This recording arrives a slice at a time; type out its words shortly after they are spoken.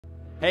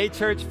Hey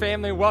church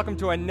family, welcome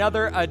to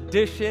another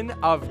edition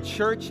of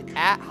Church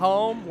at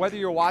Home. Whether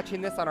you're watching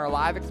this on our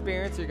live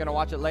experience or you're going to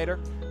watch it later,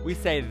 we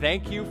say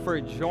thank you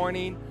for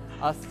joining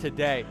us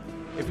today.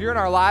 If you're in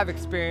our live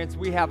experience,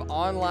 we have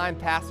online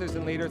pastors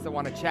and leaders that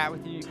want to chat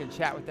with you. You can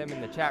chat with them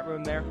in the chat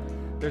room there.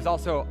 There's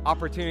also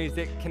opportunities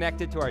that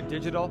connected to our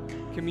digital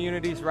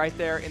communities right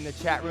there in the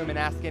chat room and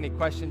ask any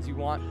questions you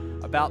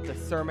want about the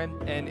sermon.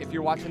 And if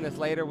you're watching this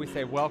later, we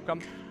say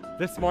welcome.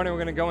 This morning, we're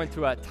going to go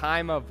into a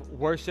time of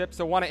worship.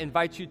 So I want to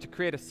invite you to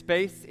create a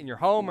space in your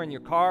home or in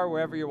your car,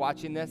 wherever you're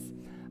watching this,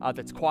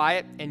 that's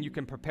quiet, and you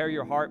can prepare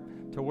your heart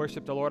to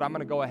worship the Lord. I'm going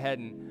to go ahead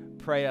and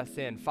pray us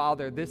in.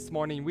 Father, this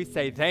morning, we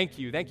say thank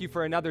you. Thank you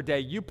for another day.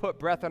 You put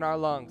breath in our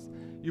lungs.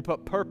 You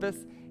put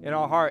purpose in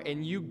our heart,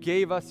 and you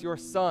gave us your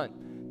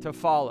Son to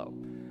follow.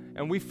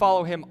 And we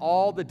follow him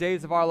all the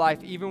days of our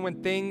life. Even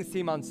when things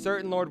seem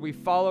uncertain, Lord, we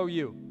follow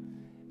you.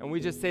 And we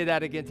just say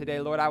that again today.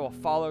 Lord, I will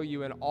follow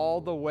you in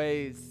all the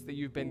ways that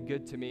you've been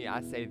good to me.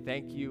 I say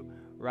thank you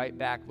right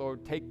back.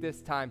 Lord, take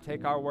this time,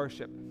 take our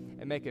worship,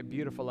 and make it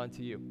beautiful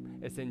unto you.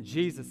 It's in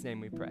Jesus' name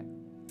we pray.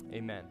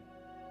 Amen.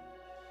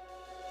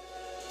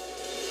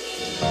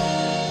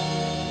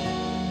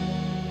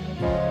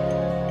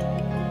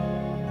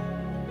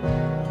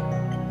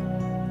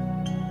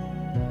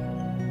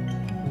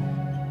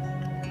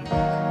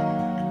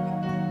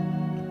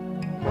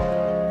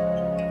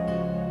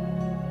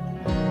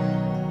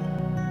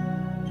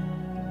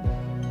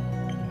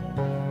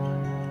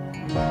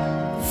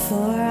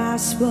 I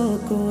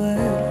spoke a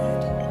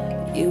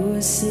word, you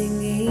were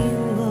singing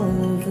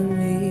over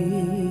me.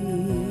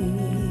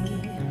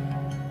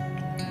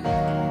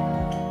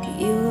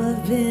 You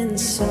have been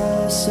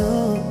so,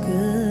 so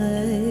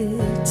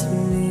good to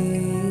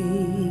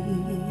me.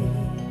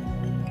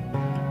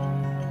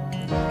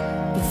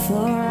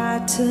 Before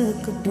I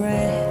took a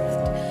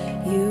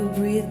breath, you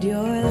breathed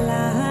your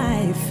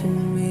life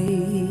in me.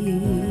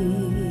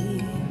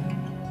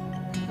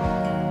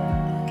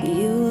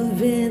 You have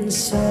been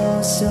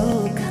so,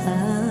 so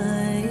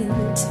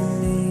kind to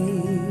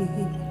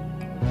me.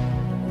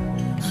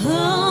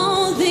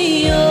 Oh,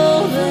 the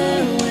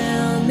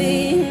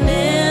overwhelming,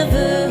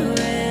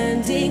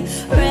 never-ending,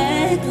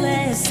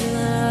 reckless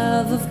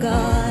love of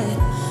God.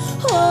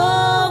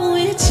 Oh,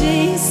 it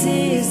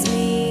chases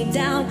me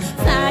down,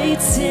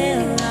 fights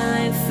till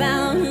I'm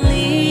found,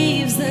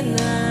 leaves the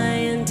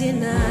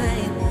 99,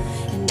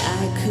 and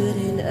I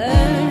couldn't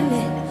earn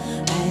it,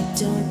 I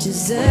don't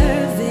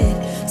deserve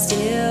it,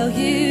 still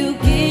you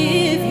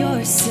give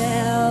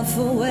yourself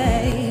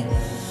away.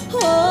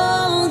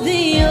 Oh,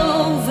 the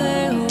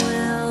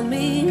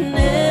overwhelming,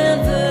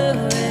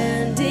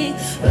 never-ending,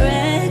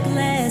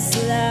 reckless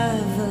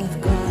love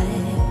of God.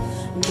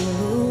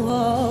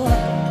 No,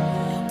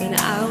 when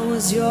I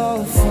was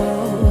your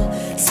foe,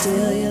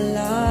 still your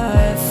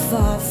love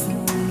fought for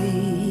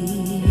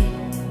me.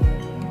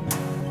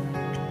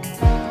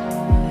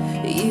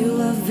 You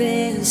have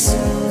been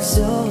so,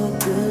 so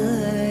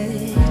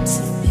good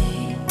to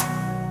me.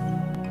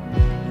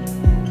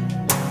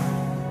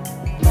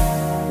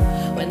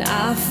 When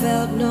I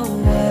felt no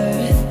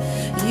worth,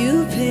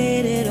 you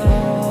paid it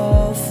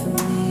all for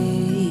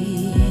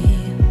me.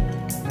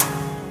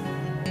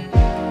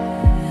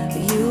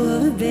 You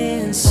have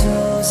been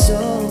so,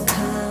 so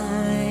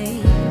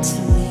kind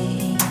to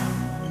me.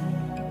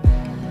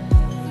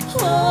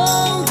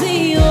 Oh,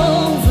 the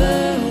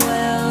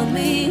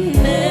overwhelming,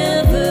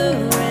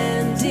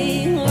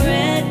 never-ending,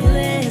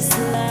 reckless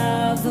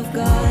love of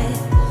God.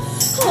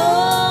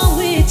 Oh,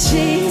 it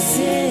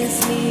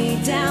chases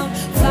me down,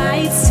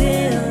 fights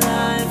till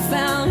I'm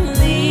found,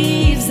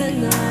 leaves the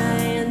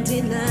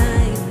 99,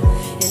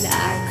 and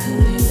I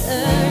couldn't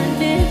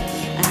earn it,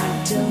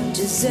 I don't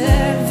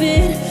deserve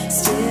it,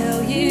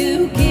 still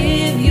you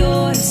give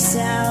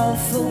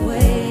yourself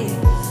away.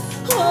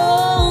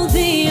 Oh,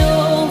 the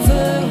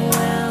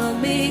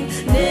overwhelming,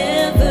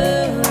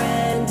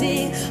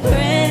 never-ending,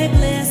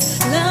 reckless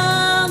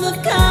love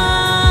of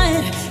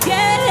God,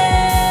 yeah.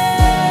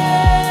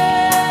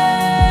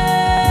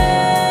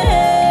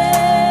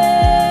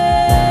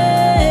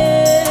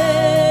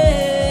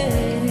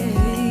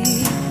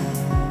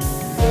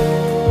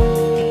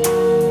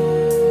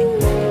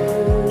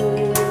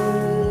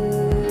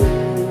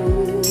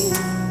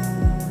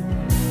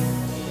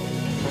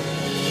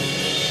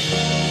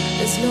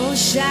 There's no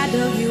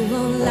shadow you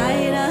won't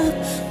light up,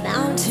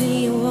 mountain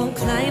you won't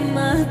climb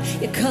up,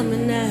 you're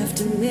coming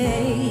after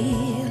me.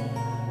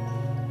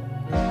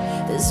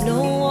 There's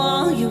no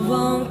wall you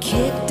won't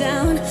kick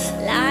down,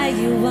 lie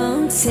you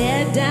won't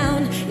tear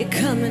down, you're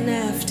coming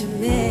after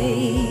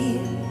me.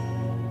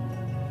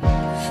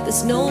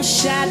 There's no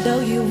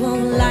shadow you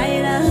won't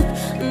light up,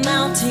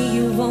 mountain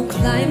you won't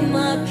climb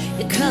up,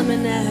 you're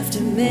coming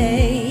after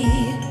me.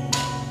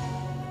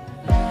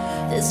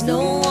 There's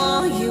no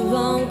wall you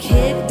won't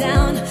kick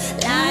down,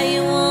 lie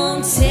you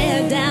won't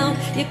tear down,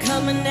 you're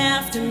coming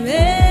after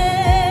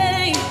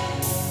me.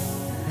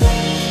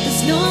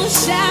 There's no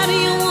shadow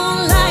you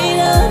won't light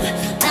up,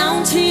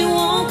 mountain you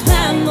won't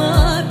climb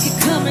up, you're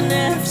coming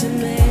after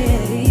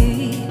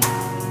me.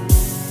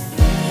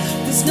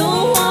 There's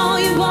no wall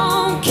you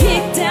won't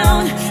kick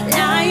down,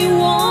 lie you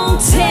won't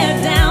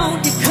tear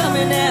down. You're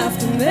coming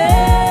after me.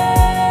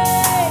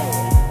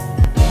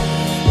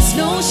 There's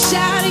no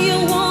shadow you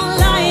won't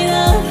light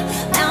up,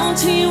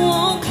 mountain you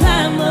won't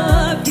climb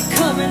up. You're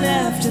coming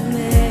after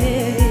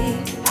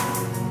me.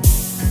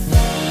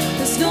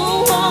 There's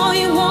no wall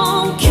you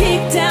won't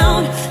kick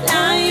down,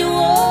 lie you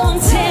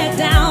won't tear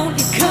down.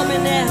 You're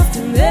coming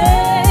after me.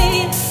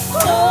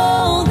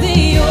 Oh,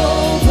 the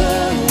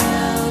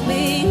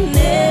overwhelming,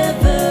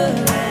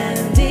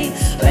 never-ending,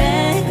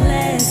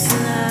 reckless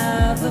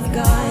love of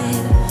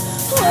God.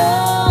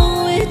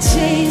 Oh, it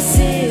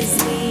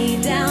chases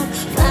me down,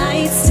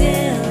 fights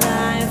till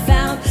I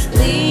found,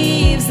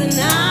 leaves the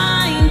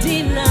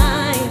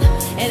 99,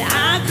 and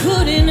I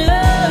couldn't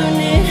earn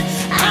it,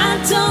 I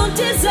don't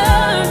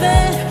deserve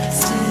it,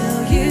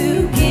 still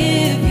you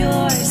give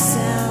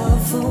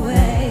yourself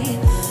away.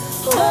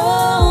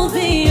 Oh,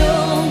 the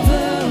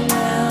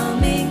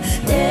overwhelming,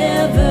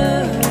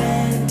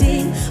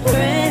 never-ending,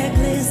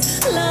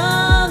 reckless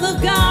love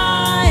of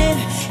God,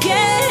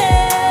 yeah.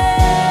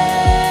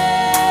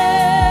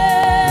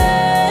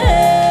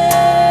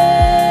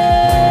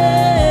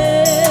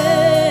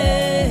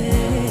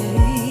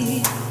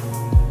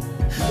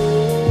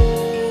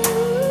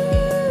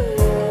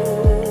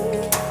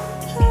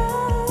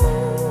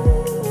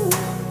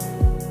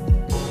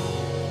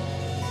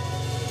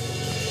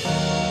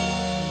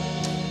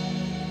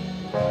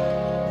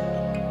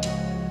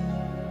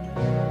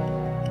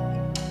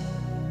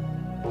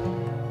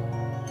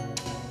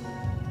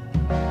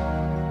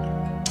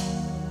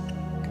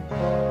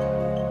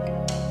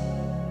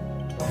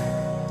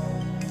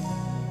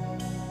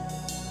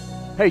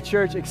 Hey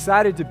church,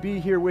 excited to be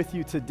here with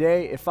you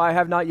today. If I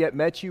have not yet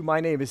met you, my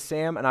name is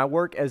Sam and I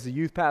work as the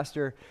youth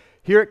pastor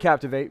here at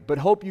Captivate, but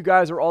hope you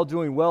guys are all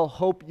doing well,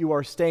 hope you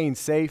are staying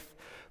safe.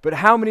 But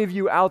how many of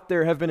you out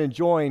there have been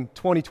enjoying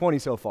 2020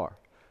 so far?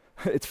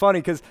 It's funny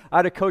because I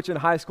had a coach in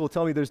high school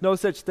tell me there's no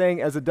such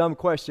thing as a dumb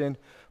question,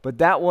 but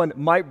that one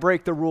might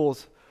break the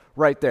rules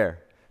right there.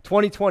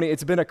 2020,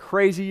 it's been a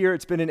crazy year,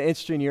 it's been an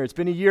interesting year. It's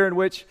been a year in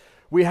which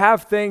we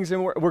have things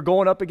and we're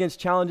going up against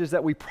challenges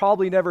that we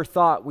probably never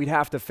thought we'd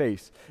have to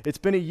face. It's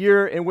been a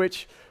year in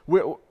which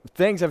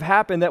things have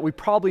happened that we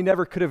probably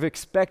never could have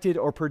expected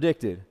or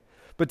predicted.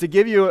 But to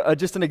give you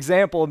just an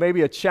example of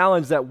maybe a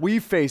challenge that we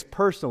faced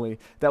personally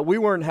that we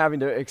weren't having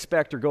to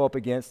expect or go up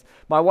against,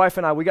 my wife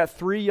and I, we got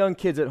 3 young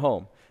kids at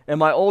home. And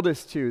my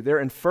oldest 2, they're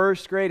in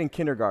first grade and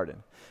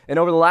kindergarten. And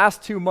over the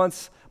last 2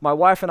 months, my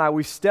wife and I,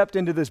 we stepped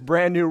into this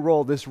brand new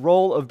role, this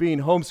role of being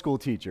homeschool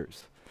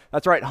teachers.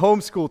 That's right,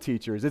 homeschool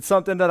teachers. It's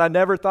something that I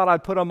never thought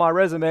I'd put on my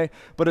resume,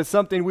 but it's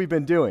something we've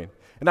been doing.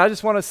 And I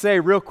just want to say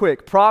real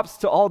quick, props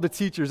to all the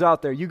teachers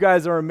out there. You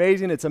guys are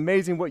amazing. It's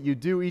amazing what you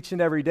do each and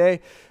every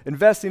day,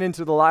 investing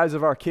into the lives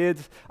of our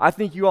kids. I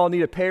think you all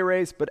need a pay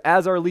raise, but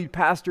as our lead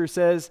pastor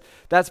says,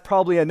 that's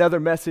probably another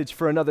message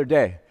for another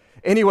day.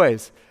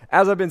 Anyways,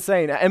 as I've been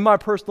saying, in my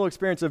personal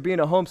experience of being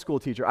a homeschool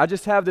teacher, I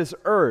just have this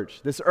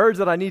urge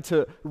that I need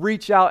to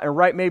reach out and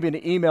write maybe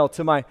an email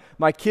to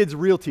my kids'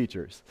 real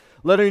teachers,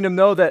 letting them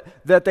know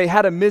that they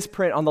had a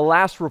misprint on the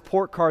last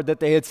report card that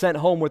they had sent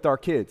home with our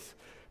kids.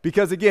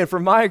 Because again,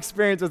 from my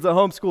experience as a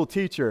homeschool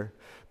teacher,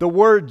 the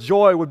word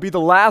joy would be the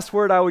last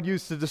word I would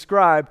use to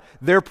describe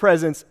their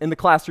presence in the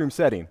classroom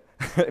setting.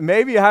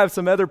 Maybe I have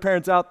some other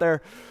parents out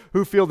there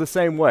who feel the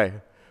same way.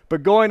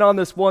 But going on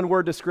this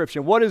one-word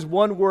description, what is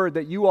one word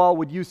that you all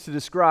would use to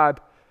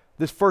describe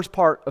this first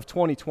part of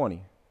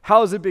 2020?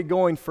 How has it been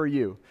going for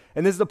you?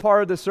 And this is the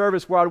part of the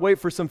service where I'd wait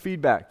for some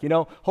feedback,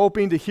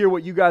 hoping to hear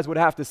what you guys would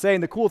have to say.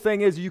 And the cool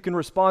thing is you can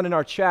respond in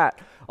our chat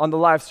on the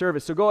live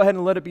service. So go ahead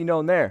and let it be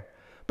known there.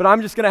 But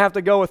I'm just going to have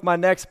to go with my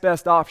next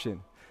best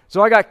option.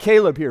 So I got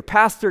Caleb here,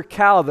 Pastor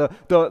Cal,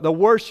 the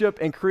worship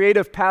and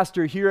creative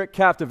pastor here at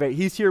Captivate.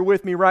 He's here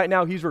with me right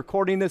now. He's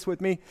recording this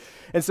with me.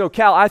 And so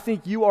Cal, I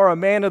think you are a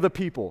man of the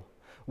people.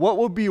 What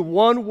would be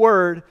one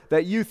word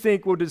that you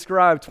think will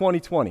describe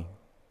 2020?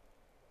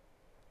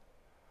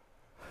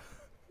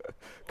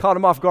 Caught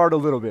him off guard a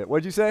little bit.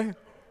 What'd you say?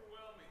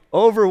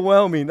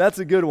 Overwhelming. That's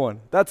a good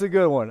one.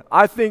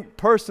 I think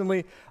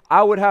personally,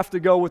 I would have to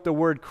go with the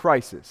word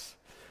crisis.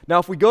 Now,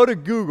 if we go to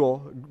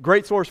Google,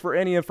 great source for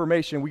any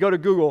information, we go to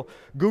Google,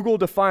 Google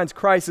defines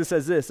crisis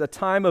as this: a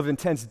time of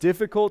intense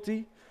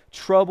difficulty,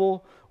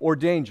 trouble, or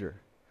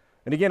danger.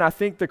 And again, I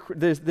think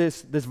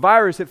this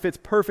virus, it fits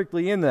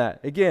perfectly in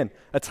that. Again,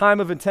 a time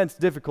of intense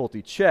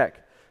difficulty,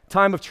 check.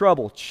 Time of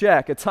trouble,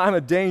 check. A time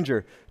of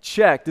danger,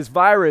 check. This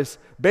virus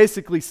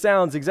basically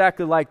sounds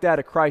exactly like that,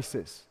 a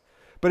crisis.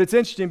 But it's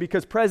interesting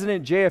because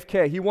President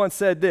JFK, he once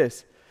said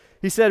this.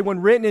 He said, when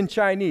written in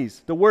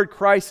Chinese, the word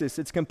crisis,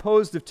 it's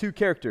composed of 2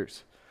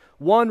 characters.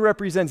 One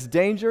represents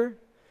danger,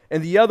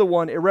 and the other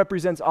one, it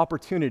represents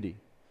opportunity.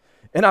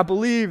 And I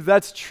believe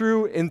that's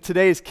true in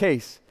today's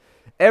case.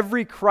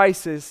 Every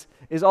crisis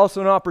is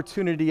also an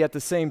opportunity at the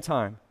same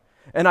time.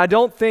 And I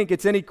don't think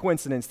it's any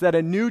coincidence that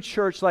a new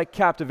church like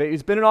Captivate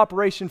has been in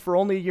operation for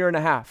only a year and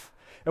a half.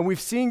 And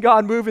we've seen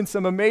God move in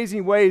some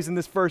amazing ways in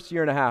this first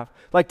year and a half.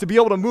 Like to be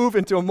able to move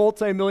into a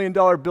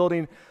multi-million-dollar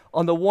building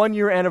on the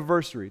 1-year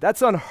anniversary.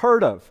 That's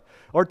unheard of.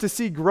 Or to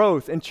see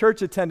growth in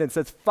church attendance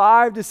that's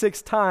 5 to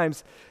 6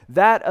 times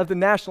that of the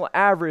national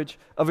average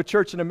of a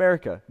church in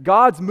America.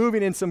 God's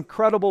moving in some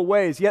incredible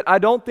ways, yet I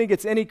don't think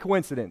it's any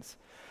coincidence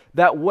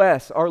that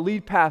Wes, our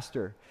lead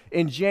pastor,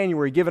 in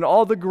January, given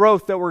all the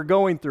growth that we're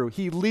going through,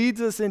 he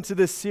leads us into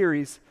this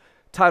series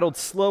titled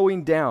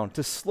Slowing Down,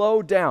 to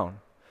slow down.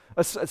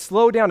 A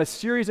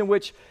series in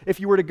which if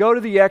you were to go to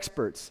the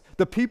experts,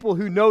 the people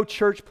who know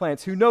church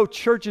plants, who know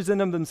churches in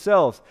them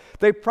themselves,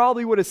 they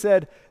probably would have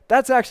said,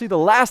 that's actually the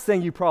last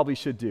thing you probably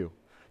should do.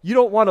 You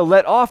don't want to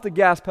let off the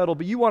gas pedal,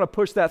 but you want to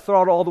push that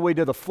throttle all the way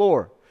to the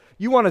floor.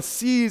 You want to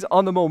seize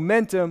on the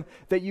momentum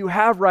that you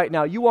have right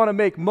now. You want to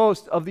make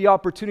most of the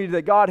opportunity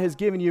that God has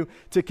given you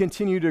to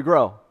continue to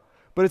grow.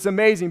 But it's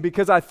amazing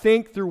because I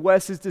think through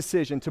Wes's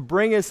decision to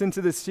bring us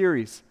into this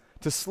series,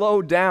 to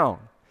slow down,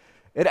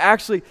 it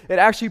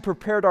actually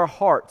prepared our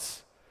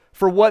hearts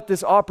for what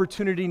this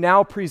opportunity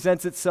now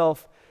presents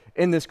itself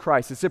in this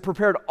crisis. It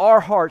prepared our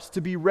hearts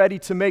to be ready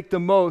to make the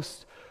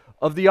most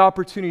of the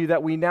opportunity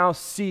that we now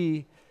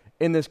see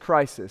in this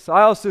crisis.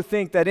 I also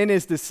think that in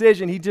his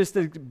decision, he just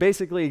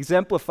basically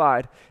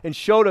exemplified and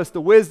showed us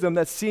the wisdom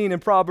that's seen in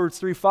Proverbs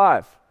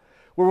 3:5,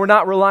 where we're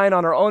not relying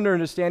on our own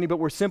understanding, but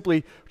we're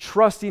simply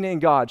trusting in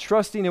God,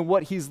 trusting in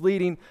what he's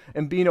leading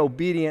and being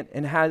obedient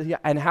and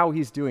how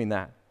he's doing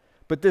that.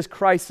 But this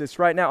crisis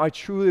right now, I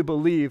truly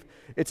believe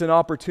it's an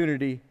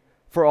opportunity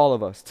for all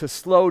of us to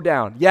slow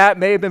down. Yeah, it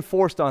may have been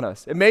forced on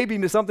us. It may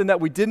be something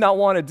that we did not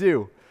want to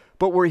do,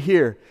 but we're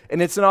here,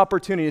 and it's an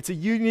opportunity. It's a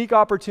unique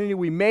opportunity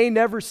we may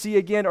never see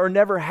again or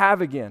never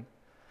have again.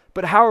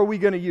 But how are we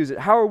going to use it?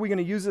 How are we going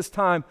to use this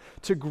time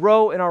to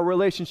grow in our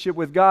relationship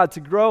with God,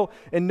 to grow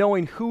in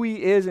knowing who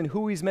he is and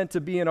who he's meant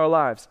to be in our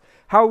lives?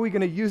 How are we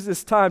going to use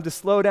this time to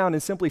slow down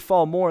and simply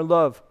fall more in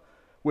love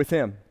with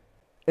him?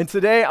 And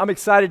today, I'm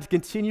excited to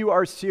continue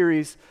our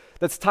series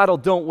that's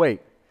titled Don't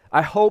Wait.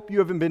 I hope you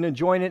have been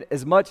enjoying it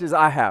as much as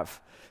I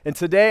have. And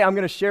today, I'm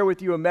going to share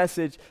with you a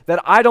message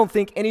that I don't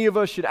think any of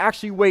us should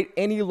actually wait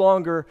any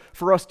longer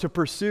for us to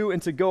pursue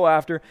and to go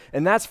after,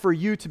 and that's for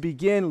you to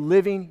begin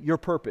living your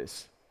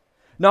purpose.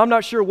 Now, I'm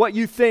not sure what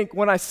you think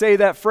when I say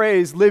that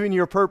phrase, living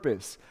your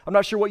purpose. I'm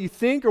not sure what you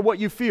think or what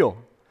you feel.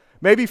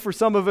 Maybe for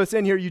some of us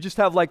in here, you just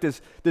have like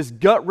this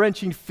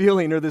gut-wrenching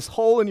feeling or this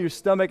hole in your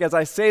stomach as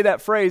I say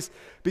that phrase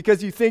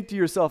because you think to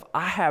yourself,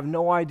 I have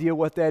no idea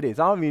what that is.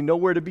 I don't even know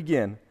where to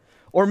begin.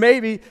 Or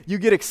maybe you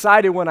get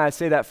excited when I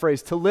say that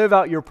phrase, to live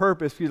out your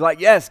purpose. You're like,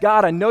 yes,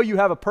 God, I know you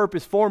have a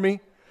purpose for me,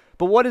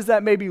 but what does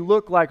that maybe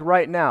look like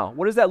right now?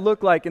 What does that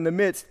look like in the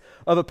midst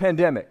of a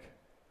pandemic?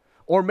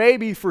 Or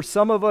maybe for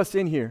some of us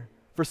in here,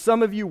 for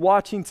some of you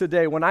watching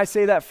today, when I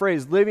say that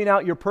phrase, living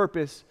out your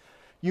purpose,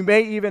 you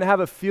may even have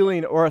a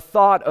feeling or a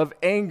thought of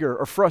anger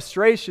or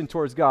frustration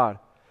towards God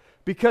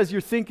because you're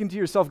thinking to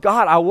yourself,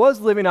 God, I was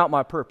living out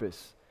my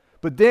purpose,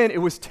 but then it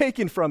was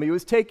taken from me. It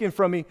was taken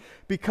from me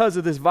because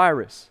of this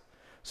virus.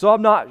 So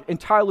I'm not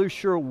entirely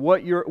sure where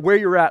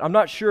you're at. I'm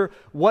not sure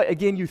what,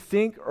 again, you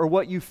think or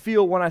what you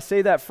feel when I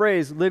say that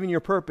phrase, living your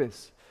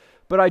purpose.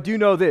 But I do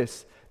know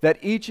this, that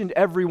each and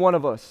every one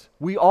of us,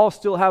 we all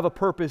still have a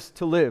purpose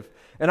to live.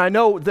 And I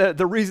know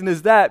the reason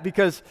is that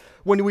because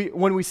when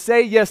we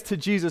say yes to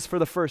Jesus for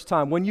the first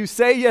time, when you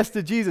say yes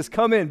to Jesus,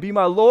 come in, be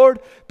my Lord,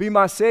 be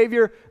my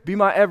Savior, be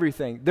my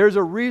everything, there's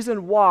a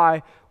reason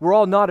why we're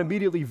all not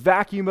immediately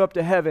vacuumed up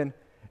to heaven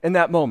in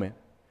that moment.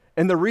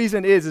 And the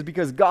reason is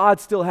because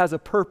God still has a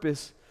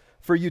purpose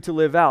for you to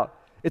live out.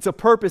 It's a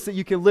purpose that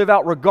you can live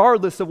out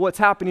regardless of what's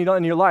happening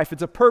in your life.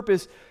 It's a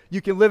purpose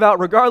you can live out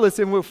regardless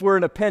of if we're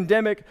in a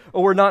pandemic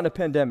or we're not in a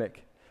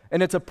pandemic.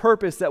 And it's a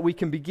purpose that we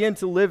can begin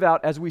to live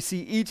out as we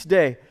see each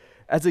day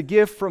as a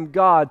gift from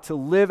God to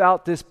live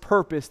out this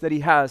purpose that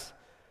he has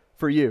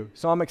for you.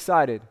 So I'm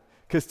excited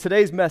because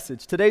today's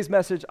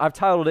message, I've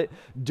titled it,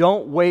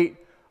 Don't Wait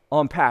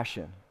on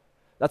Passion.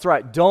 That's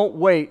right, don't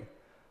wait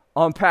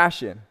on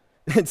passion.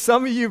 And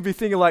some of you be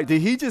thinking like,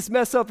 did he just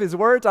mess up his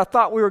words? I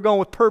thought we were going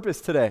with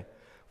purpose today.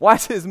 Why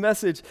is his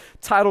message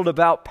titled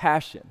about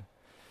passion?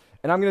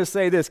 And I'm going to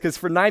say this because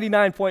for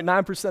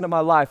 99.9% of my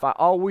life, I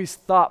always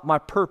thought my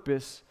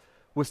purpose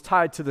was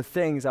tied to the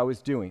things I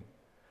was doing.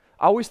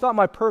 I always thought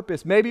my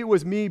purpose, maybe it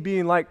was me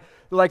being like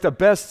the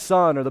best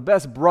son or the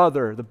best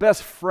brother, the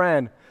best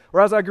friend,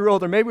 or as I grew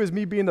older, maybe it was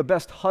me being the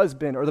best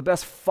husband or the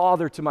best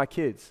father to my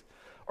kids.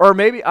 Or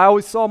maybe I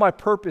always saw my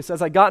purpose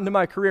as I got into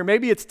my career.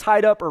 Maybe it's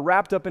tied up or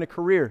wrapped up in a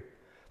career,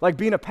 like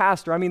being a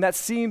pastor. I mean, that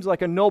seems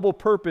like a noble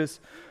purpose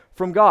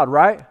from God,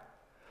 right?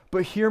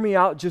 But hear me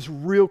out just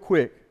real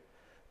quick.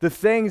 The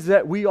things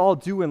that we all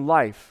do in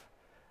life,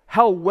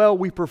 how well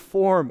we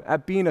perform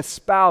at being a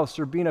spouse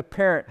or being a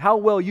parent, how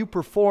well you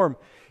perform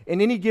in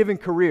any given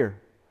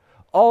career,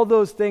 all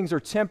those things are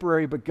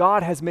temporary, but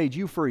God has made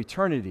you for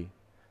eternity.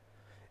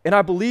 And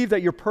I believe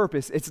that your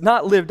purpose, it's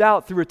not lived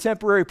out through a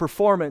temporary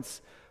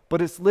performance,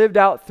 but it's lived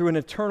out through an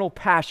eternal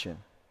passion.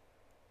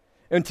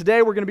 And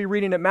today we're going to be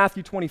reading at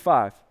Matthew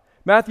 25.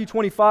 Matthew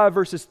 25,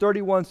 verses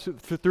 31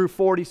 through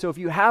 40. So if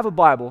you have a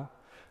Bible,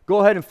 go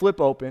ahead and flip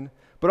open.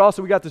 But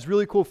also, we got this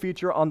really cool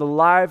feature on the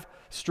live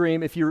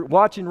stream. If you're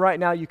watching right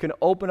now, you can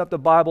open up the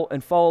Bible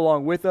and follow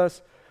along with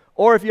us.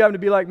 Or if you happen to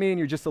be like me and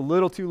you're just a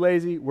little too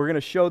lazy, we're going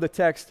to show the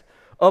text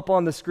up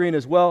on the screen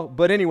as well.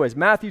 But anyways,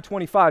 Matthew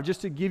 25,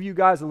 just to give you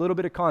guys a little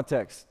bit of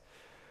context.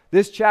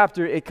 This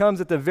chapter, it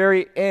comes at the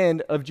very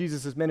end of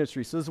Jesus'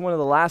 ministry. So this is one of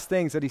the last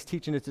things that he's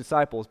teaching his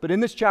disciples. But in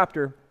this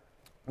chapter,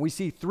 we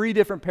see three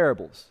different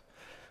parables.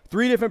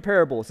 Three different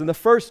parables. And the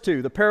first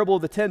two, the parable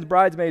of the 10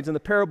 bridesmaids and the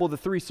parable of the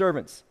 3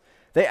 servants,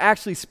 they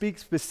actually speak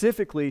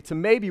specifically to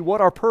maybe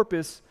what our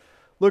purpose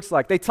looks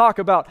like. They talk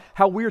about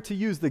how we're to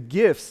use the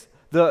gifts,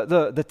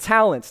 the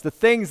talents, the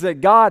things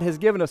that God has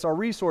given us, our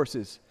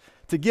resources,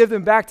 to give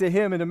them back to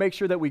him and to make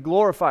sure that we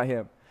glorify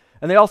him.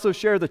 And they also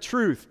share the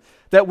truth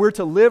that we're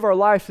to live our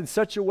life in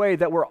such a way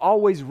that we're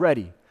always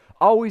ready,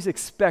 always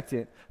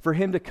expectant for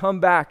him to come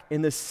back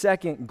in the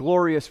second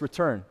glorious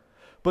return.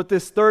 But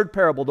this third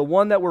parable, the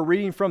one that we're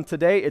reading from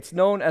today, it's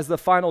known as the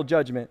final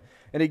judgment.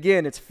 And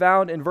again, it's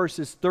found in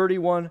verses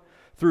 31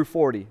 through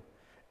 40.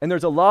 And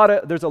there's a lot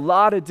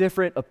of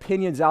different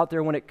opinions out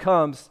there when it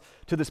comes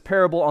to this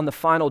parable on the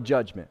final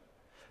judgment.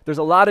 There's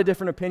a lot of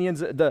different opinions.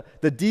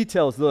 The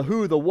details, the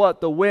who, the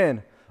what, the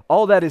when,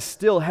 all that is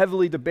still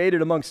heavily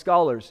debated among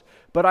scholars.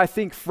 But I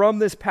think from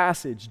this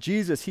passage,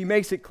 Jesus, he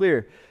makes it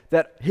clear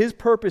that his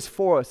purpose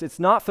for us, it's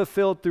not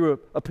fulfilled through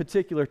a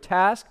particular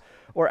task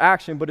or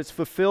action, but it's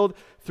fulfilled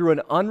through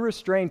an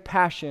unrestrained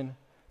passion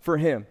for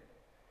him.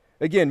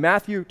 Again,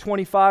 Matthew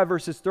 25,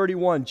 verses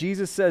 31,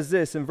 Jesus says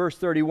this in verse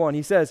 31.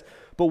 He says,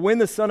 "But when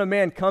the Son of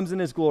Man comes in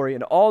his glory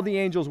and all the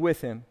angels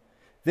with him,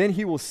 then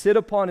he will sit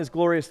upon his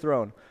glorious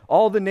throne.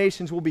 All the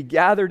nations will be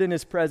gathered in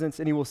his presence,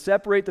 and he will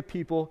separate the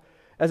people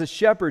as a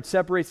shepherd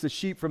separates the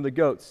sheep from the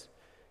goats.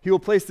 He will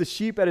place the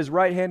sheep at his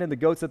right hand and the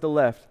goats at the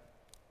left.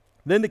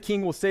 Then the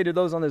king will say to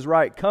those on his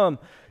right, 'Come,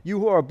 you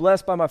who are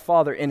blessed by my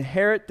Father,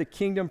 inherit the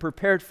kingdom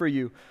prepared for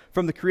you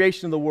from the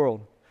creation of the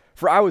world.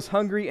 For I was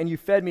hungry, and you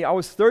fed me. I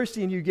was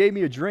thirsty, and you gave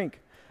me a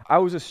drink. I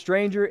was a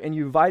stranger, and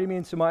you invited me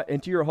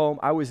into your home.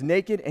 I was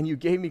naked, and you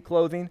gave me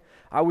clothing.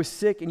 I was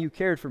sick, and you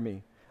cared for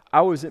me.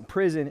 I was in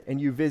prison, and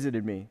you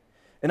visited me.'"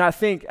 And I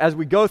think as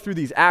we go through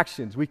these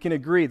actions, we can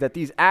agree that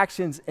these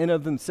actions in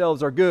of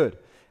themselves are good.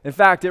 In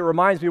fact, it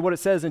reminds me of what it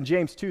says in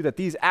James 2, that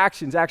these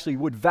actions actually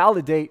would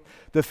validate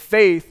the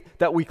faith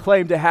that we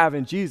claim to have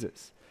in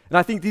Jesus. And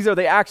I think these are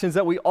the actions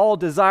that we all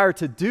desire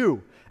to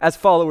do as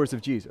followers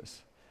of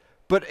Jesus.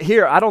 But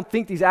here, I don't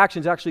think these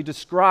actions actually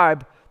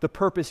describe the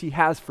purpose he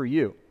has for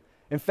you.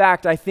 In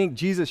fact, I think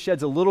Jesus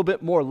sheds a little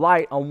bit more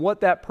light on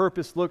what that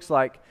purpose looks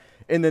like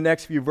in the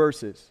next few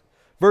verses.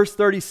 Verse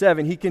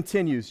 37, he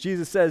continues.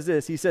 Jesus says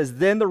this. He says,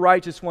 "Then the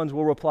righteous ones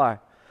will reply,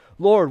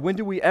 'Lord, when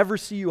do we ever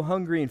see you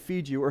hungry and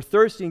feed you, or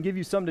thirsty and give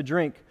you something to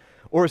drink,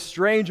 or a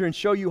stranger and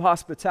show you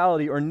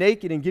hospitality, or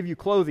naked and give you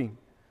clothing?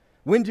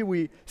 When do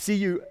we see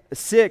you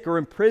sick or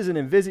in prison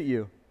and visit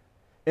you?'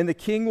 And the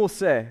king will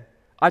say,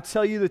 'I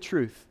tell you the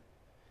truth.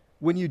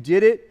 When you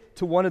did it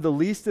to one of the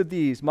least of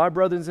these, my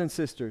brothers and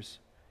sisters,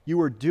 you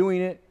were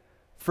doing it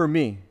for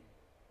me.'"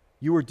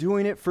 You were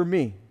doing it for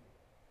me.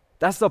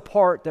 That's the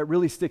part that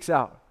really sticks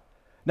out.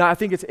 Now, I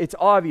think it's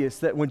obvious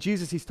that when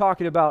Jesus, he's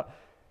talking about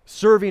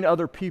serving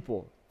other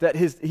people, that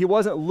he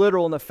wasn't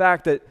literal in the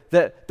fact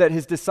that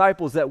his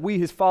disciples, that we,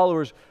 his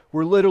followers,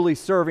 were literally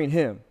serving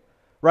him,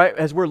 right?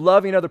 As we're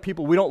loving other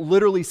people, we don't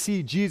literally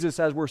see Jesus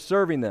as we're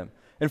serving them.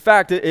 In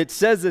fact, it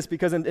says this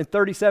because in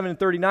 37 and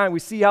 39, we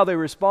see how they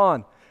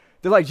respond.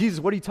 They're like, "Jesus,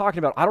 what are you talking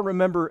about? I don't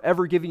remember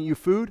ever giving you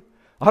food.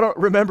 I don't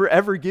remember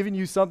ever giving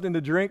you something to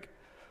drink.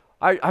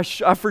 I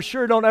for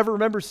sure don't ever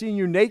remember seeing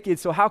you naked,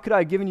 so how could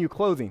I have given you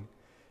clothing?"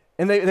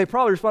 And they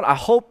probably respond, "I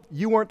hope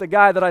you weren't the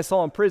guy that I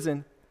saw in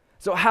prison.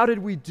 So how did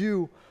we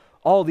do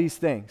all these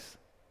things?"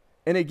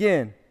 And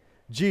again,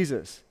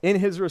 Jesus, in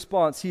his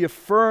response, he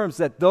affirms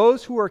that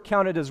those who are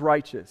counted as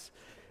righteous,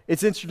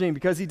 it's interesting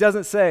because he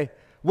doesn't say,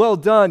 "Well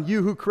done,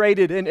 you who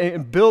created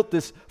and built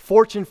this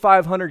Fortune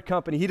 500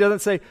 company." He doesn't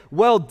say,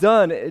 "Well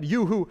done,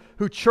 you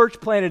who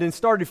church planted and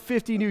started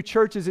 50 new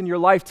churches in your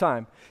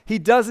lifetime." He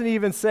doesn't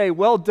even say,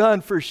 "Well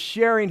done for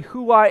sharing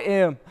who I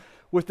am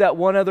with that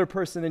one other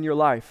person in your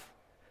life."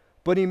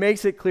 But he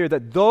makes it clear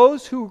that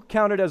those who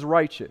counted as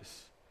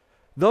righteous,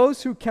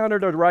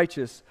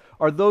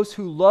 are those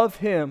who love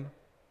him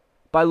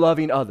by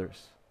loving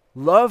others.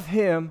 Love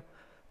him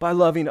by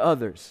loving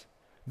others.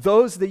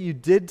 Those that you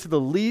did to the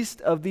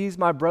least of these,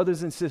 my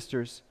brothers and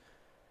sisters,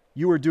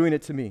 you are doing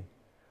it to me.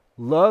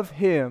 Love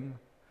him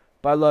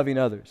by loving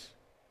others.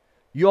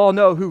 You all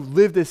know who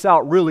lived this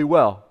out really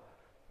well,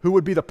 who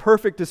would be the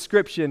perfect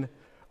description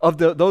of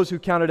those who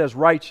counted as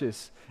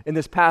righteous in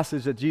this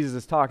passage that Jesus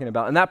is talking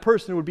about. And that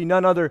person would be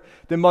none other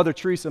than Mother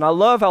Teresa. And I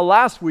love how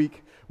last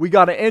week we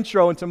got an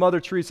intro into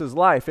Mother Teresa's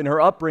life and her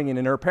upbringing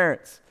and her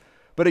parents.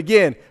 But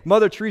again,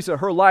 Mother Teresa,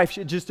 her life,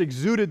 she just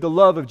exuded the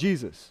love of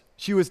Jesus.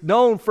 She was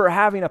known for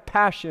having a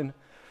passion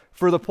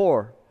for the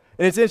poor.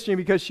 And it's interesting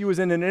because she was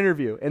in an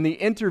interview, and the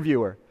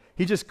interviewer,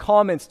 he just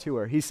comments to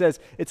her. He says,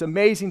 "It's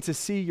amazing to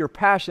see your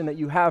passion that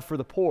you have for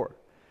the poor."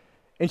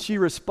 And she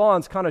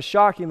responds kind of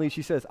shockingly.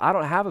 She says, "I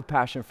don't have a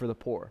passion for the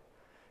poor."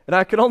 And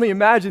I could only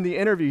imagine the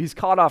interview. He's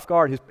caught off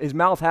guard. His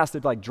mouth has to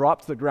like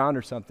drop to the ground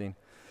or something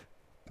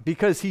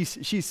because she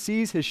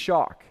sees his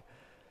shock.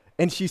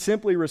 And she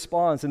simply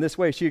responds in this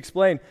way. She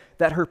explained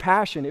that her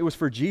passion, it was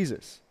for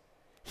Jesus.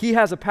 He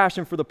has a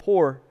passion for the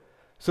poor,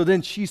 so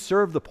then she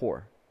served the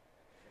poor.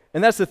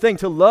 And that's the thing,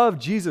 to love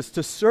Jesus,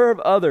 to serve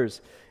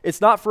others.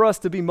 It's not for us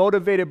to be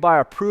motivated by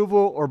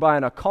approval or by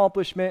an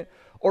accomplishment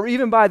or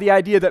even by the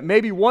idea that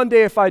maybe one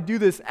day if I do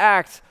this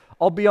act,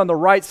 I'll be on the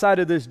right side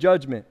of this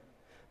judgment.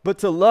 But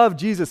to love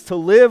Jesus, to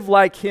live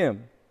like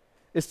him,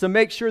 is to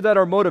make sure that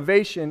our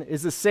motivation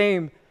is the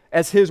same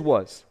as his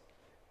was.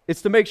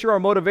 It's to make sure our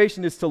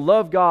motivation is to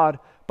love God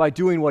by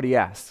doing what he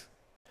asks.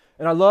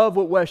 And I love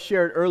what Wes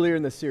shared earlier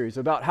in the series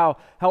about how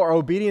our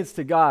obedience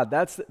to God,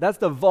 that's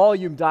the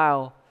volume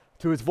dial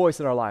to his voice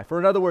in our life. Or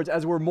in other words,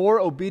 as we're more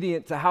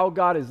obedient to how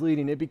God is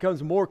leading, it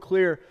becomes more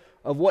clear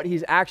of what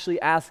he's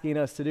actually asking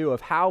us to do,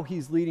 of how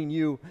he's leading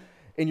you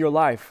in your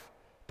life.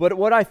 But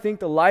what I think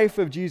the life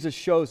of Jesus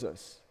shows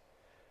us,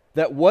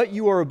 that what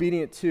you are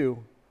obedient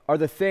to are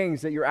the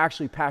things that you're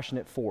actually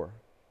passionate for.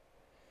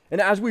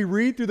 And as we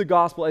read through the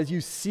gospel, as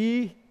you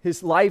see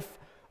his life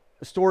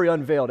story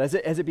unveiled, as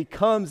it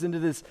becomes into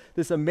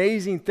this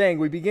amazing thing,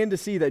 we begin to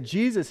see that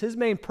Jesus, his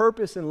main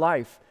purpose in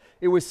life,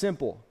 it was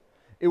simple.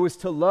 It was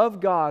to love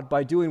God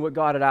by doing what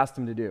God had asked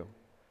him to do.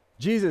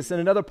 Jesus, in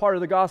another part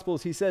of the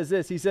Gospels, he says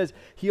this. He says,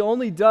 he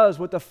only does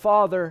what the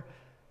Father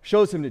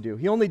shows him to do.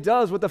 He only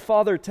does what the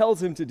Father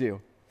tells him to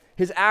do.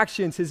 His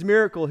actions, his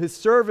miracle, his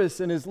service,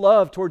 and his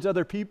love towards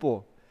other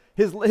people.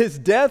 His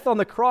death on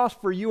the cross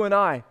for you and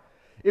I.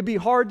 It'd be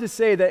hard to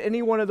say that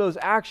any one of those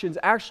actions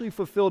actually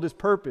fulfilled his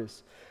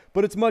purpose.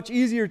 But it's much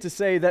easier to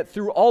say that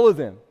through all of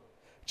them,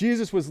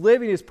 Jesus was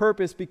living his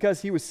purpose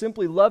because he was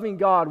simply loving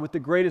God with the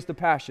greatest of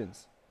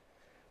passions.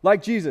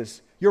 Like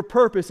Jesus, your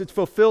purpose is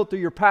fulfilled through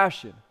your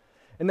passion.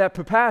 And that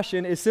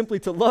passion is simply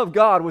to love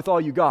God with all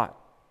you got.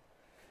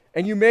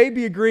 And you may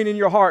be agreeing in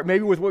your heart,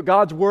 maybe with what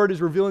God's word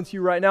is revealing to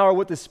you right now or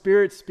what the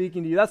Spirit's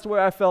speaking to you. That's the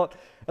way I felt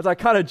as I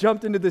kind of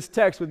jumped into this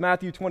text with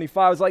Matthew 25.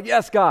 I was like,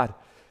 yes, God,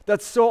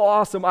 that's so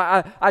awesome.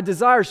 I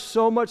desire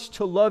so much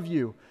to love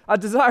you. I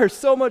desire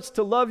so much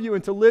to love you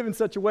and to live in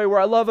such a way where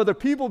I love other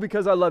people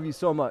because I love you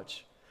so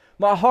much.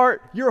 My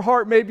heart, your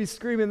heart may be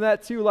screaming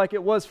that too like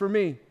it was for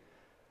me.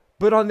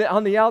 But on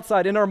the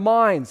outside, in our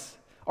minds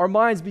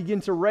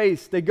begin to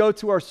race. They go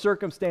to our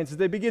circumstances.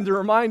 They begin to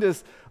remind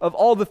us of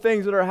all the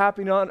things that are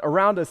happening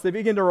around us. They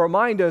begin to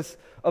remind us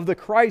of the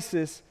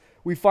crisis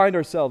we find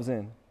ourselves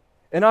in.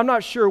 And I'm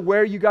not sure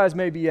where you guys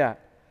may be at.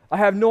 I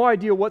have no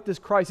idea what this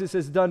crisis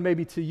has done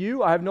maybe to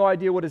you. I have no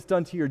idea what it's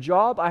done to your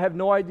job. I have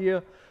no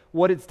idea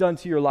what it's done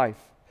to your life.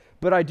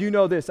 But I do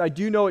know this. I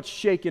do know it's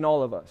shaken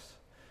all of us.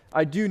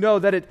 I do know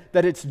that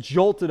it's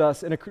jolted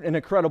us in an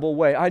incredible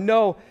way. I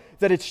know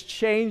that it's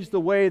changed the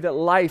way that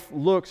life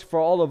looks for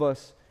all of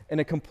us in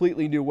a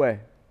completely new way.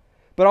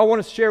 But I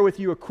want to share with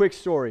you a quick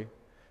story.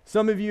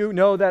 Some of you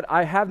know that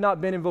I have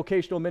not been in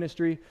vocational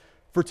ministry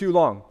for too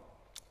long.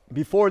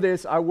 Before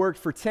this, I worked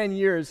for 10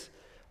 years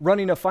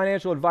running a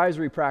financial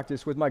advisory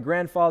practice with my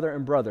grandfather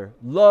and brother.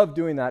 Loved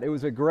doing that. It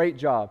was a great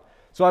job.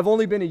 So I've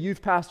only been a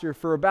youth pastor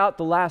for about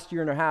the last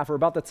year and a half, or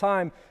about the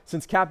time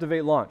since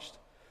Captivate launched.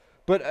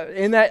 But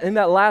in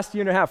that last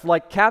year and a half,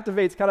 like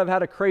Captivate's kind of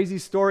had a crazy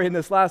story in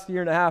this last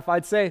year and a half.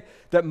 I'd say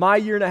that my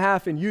year and a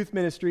half in youth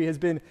ministry has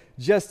been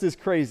just as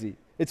crazy.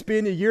 It's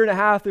been a year and a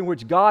half in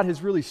which God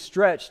has really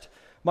stretched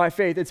my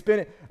faith. It's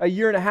been a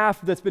year and a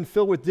half that's been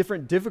filled with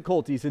different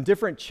difficulties and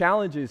different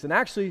challenges and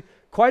actually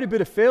quite a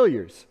bit of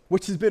failures,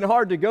 which has been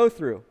hard to go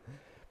through.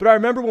 But I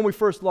remember when we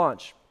first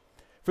launched,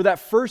 for that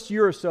first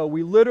year or so,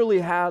 we literally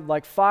had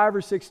like 5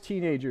 or 6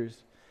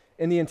 teenagers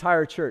in the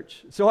entire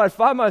church. So I'd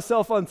find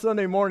myself on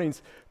Sunday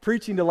mornings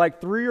preaching to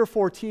like 3 or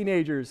 4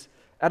 teenagers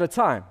at a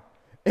time.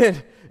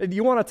 And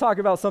you want to talk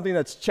about something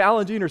that's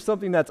challenging or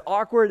something that's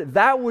awkward?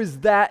 That was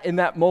that in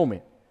that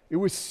moment. It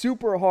was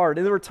super hard.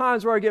 And there were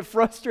times where I get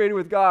frustrated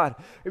with God.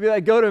 I'd be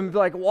like, go to him and be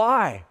like,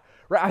 why?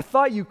 Right? I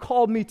thought you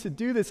called me to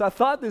do this. I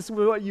thought this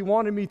was what you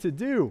wanted me to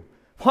do.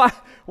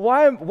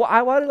 Why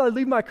did I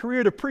leave my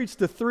career to preach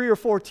to 3 or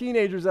 4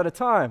 teenagers at a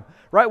time,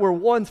 right? Where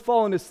one's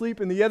falling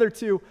asleep and the other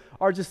 2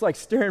 are just like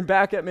staring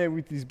back at me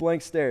with these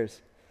blank stares.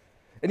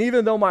 And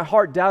even though my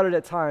heart doubted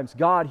at times,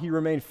 God, he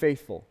remained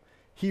faithful.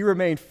 He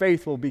remained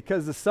faithful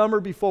because the summer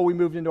before we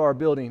moved into our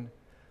building,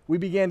 we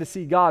began to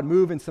see God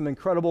move in some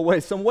incredible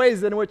ways, some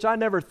ways in which I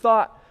never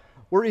thought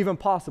were even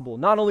possible.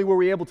 Not only were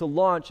we able to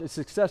launch a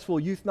successful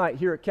youth night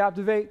here at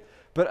Captivate,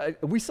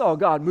 but we saw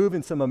God move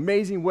in some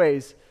amazing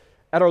ways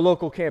at our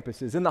local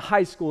campuses, in the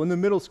high school, in the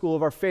middle school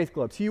of our faith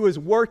clubs. He was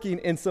working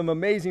in some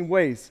amazing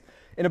ways.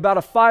 In about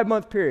a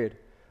 5-month period,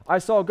 I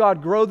saw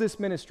God grow this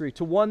ministry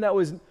to one that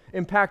was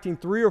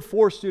impacting 3 or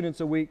 4 students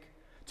a week,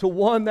 to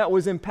one that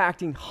was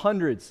impacting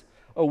hundreds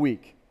a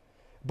week.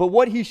 But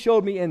what he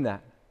showed me in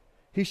that,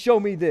 he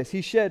showed me this.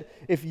 He said,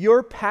 if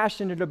you're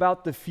passionate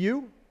about the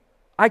few,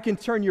 I can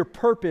turn your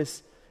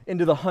purpose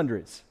into the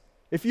hundreds.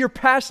 If you're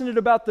passionate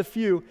about the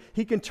few,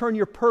 he can turn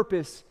your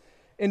purpose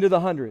into the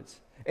hundreds.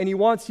 And he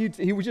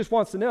just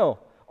wants to know,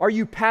 Are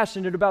you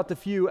passionate about the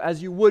few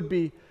as you would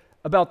be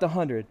about the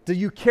 100? Do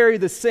you carry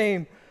the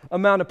same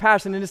amount of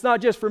passion? And it's not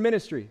just for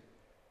ministry.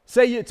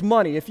 Say it's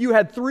money. If you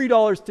had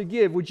 $3 to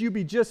give, would you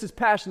be just as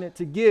passionate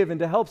to give and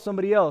to help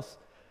somebody else?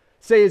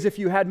 Say as if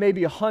you had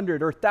maybe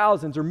 100 or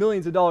thousands or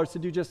millions of dollars to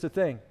do just a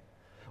thing.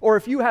 Or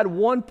if you had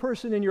one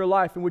person in your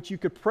life in which you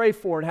could pray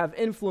for and have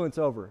influence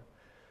over,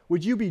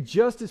 would you be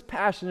just as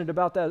passionate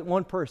about that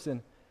one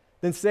person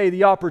than say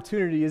the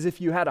opportunity as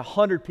if you had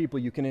 100 people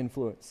you can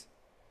influence?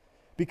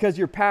 Because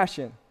your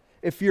passion,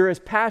 if you're as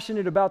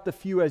passionate about the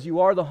few as you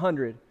are the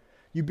 100,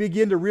 you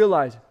begin to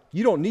realize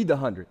you don't need the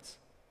hundreds.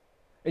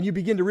 And you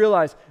begin to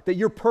realize that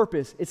your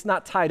purpose, it's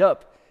not tied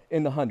up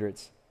in the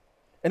hundreds.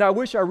 And I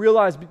wish I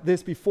realized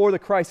this before the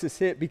crisis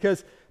hit,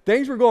 because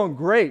things were going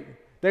great.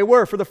 They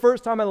were. For the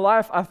first time in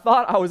life, I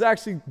thought I was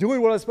actually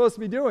doing what I was supposed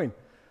to be doing.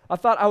 I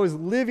thought I was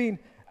living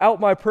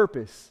out my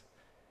purpose.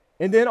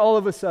 And then all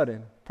of a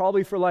sudden,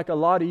 probably for like a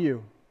lot of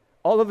you,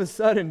 all of a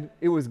sudden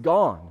it was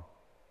gone.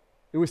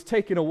 It was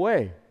taken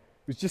away.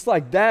 It was just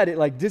like that. It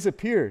like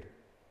disappeared.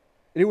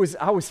 And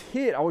I was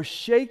hit. I was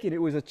shaken.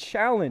 It was a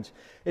challenge.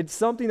 It's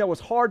something that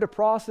was hard to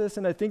process,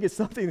 and I think it's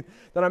something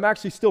that I'm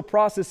actually still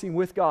processing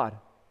with God.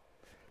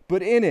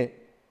 But in it,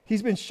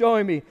 He's been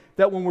showing me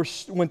that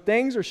when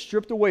things are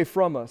stripped away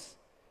from us,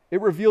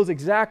 it reveals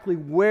exactly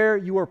where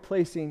you are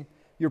placing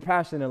your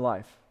passion in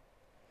life.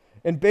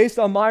 And based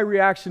on my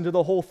reaction to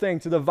the whole thing,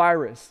 to the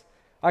virus,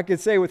 I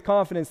could say with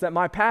confidence that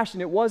my passion,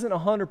 it wasn't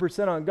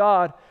 100% on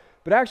God,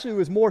 but actually it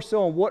was more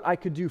so on what I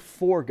could do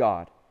for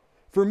God.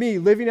 For me,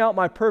 living out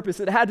my purpose,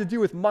 it had to do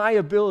with my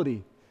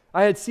ability.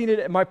 I had seen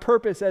it, my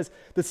purpose, as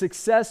the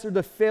success or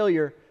the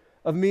failure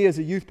of me as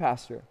a youth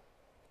pastor.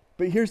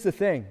 But here's the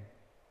thing.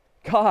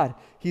 God,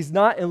 He's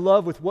not in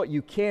love with what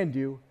you can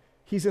do.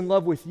 He's in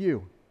love with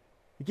you.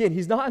 Again,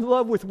 He's not in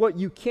love with what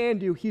you can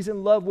do. He's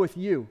in love with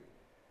you.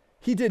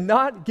 He did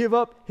not give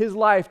up His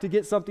life to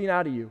get something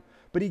out of you,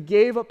 but He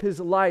gave up His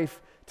life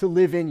to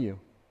live in you.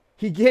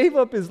 He gave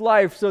up His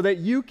life so that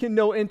you can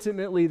know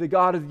intimately the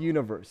God of the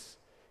universe.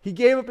 He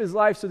gave up His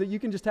life so that you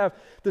can just have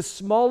the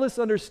smallest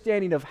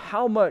understanding of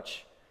how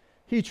much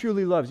He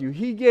truly loves you.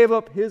 He gave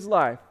up His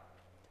life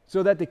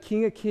so that the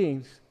King of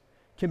Kings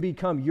can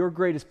become your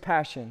greatest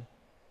passion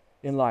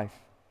in life.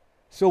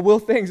 So will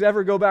things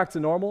ever go back to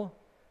normal?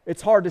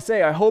 It's hard to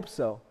say. I hope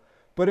so.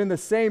 But in the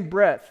same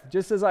breath,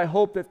 just as I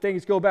hope that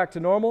things go back to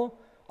normal,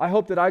 I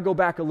hope that I go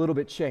back a little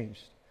bit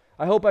changed.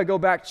 I hope I go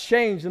back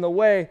changed in the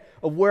way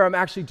of where I'm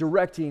actually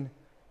directing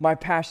my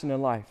passion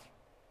in life.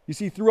 You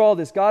see, through all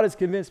this, God has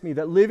convinced me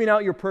that living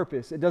out your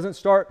purpose, it doesn't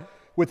start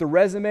with a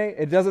resume,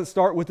 it doesn't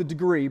start with a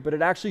degree, but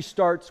it actually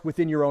starts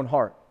within your own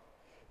heart.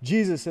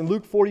 Jesus, in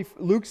Luke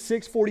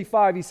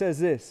 6:45, He says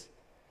this.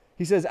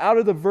 He says, out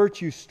of the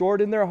virtue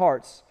stored in their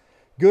hearts,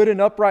 good and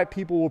upright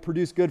people will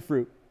produce good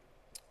fruit.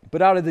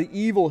 But out of the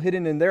evil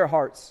hidden in their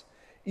hearts,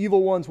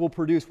 evil ones will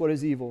produce what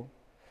is evil.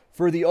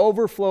 For the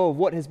overflow of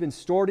what has been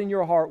stored in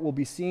your heart will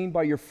be seen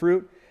by your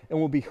fruit and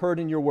will be heard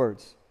in your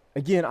words.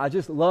 Again, I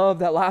just love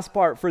that last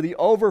part. For the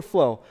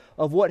overflow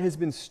of what has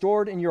been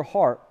stored in your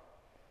heart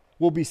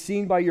will be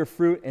seen by your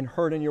fruit and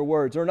heard in your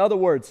words. Or in other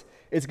words,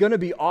 it's going to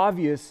be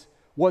obvious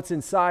what's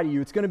inside of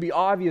you. It's going to be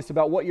obvious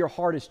about what your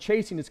heart is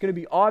chasing. It's going to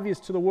be obvious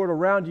to the world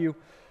around you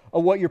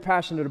of what you're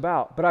passionate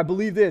about. But I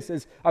believe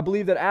I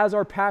believe that as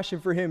our passion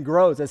for Him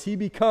grows, as He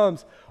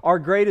becomes our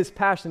greatest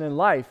passion in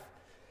life,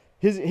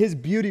 His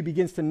beauty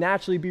begins to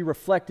naturally be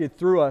reflected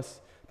through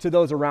us to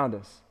those around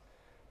us.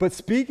 But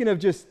speaking of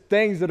just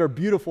things that are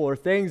beautiful or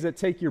things that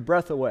take your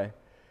breath away,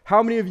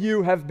 how many of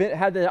you have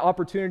had the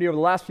opportunity over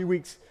the last few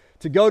weeks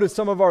to go to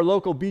some of our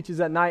local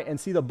beaches at night and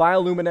see the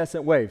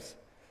bioluminescent waves?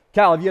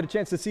 Cal, have you had a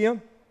chance to see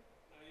them?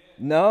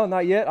 No,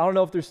 not yet. I don't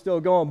know if they're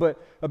still going,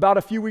 but about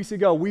a few weeks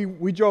ago,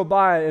 we drove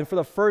by, and for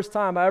the first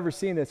time I ever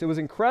seen this, it was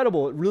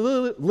incredible. It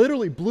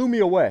literally blew me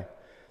away.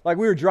 Like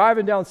we were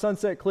driving down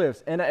Sunset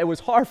Cliffs, and it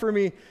was hard for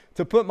me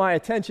to put my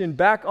attention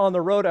back on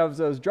the road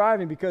as I was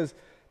driving because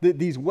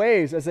these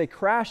waves, as they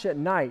crash at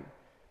night,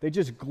 they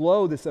just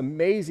glow this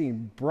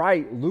amazing,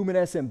 bright,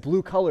 luminescent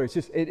blue color.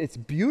 It's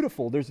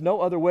beautiful. There's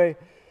no other way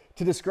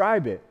to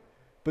describe it.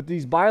 But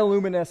these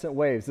bioluminescent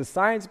waves, the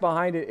science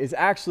behind it is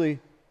actually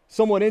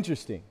somewhat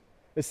interesting.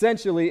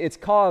 Essentially, it's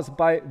caused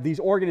by these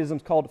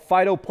organisms called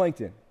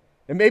phytoplankton.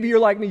 And maybe you're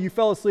like me, you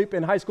fell asleep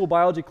in high school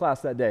biology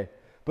class that day.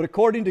 But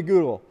according to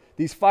Google,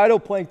 these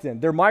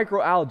phytoplankton, they're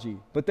microalgae,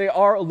 but they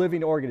are a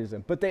living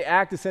organism. But they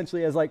act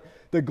essentially as like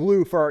the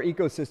glue for our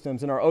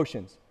ecosystems and our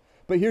oceans.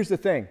 But here's the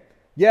thing.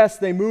 Yes,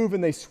 they move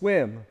and they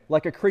swim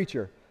like a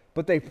creature,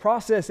 but they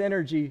process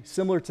energy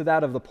similar to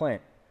that of the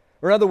plant.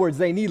 Or in other words,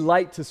 they need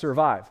light to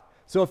survive.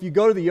 So if you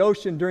go to the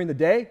ocean during the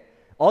day,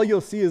 all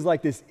you'll see is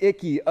like this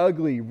icky,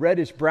 ugly,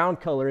 reddish brown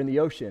color in the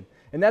ocean.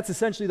 And that's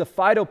essentially the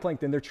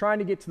phytoplankton. They're trying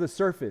to get to the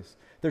surface.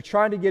 They're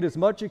trying to get as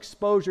much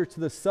exposure to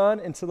the sun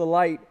and to the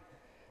light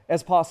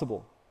as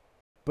possible.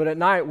 But at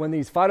night, when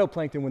these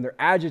phytoplankton, when they're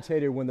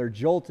agitated, when they're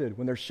jolted,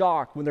 when they're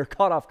shocked, when they're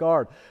caught off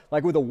guard,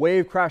 like with a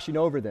wave crashing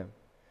over them,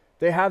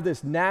 they have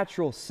this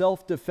natural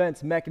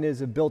self-defense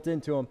mechanism built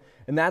into them,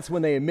 and that's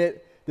when they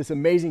emit this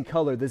amazing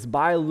color, this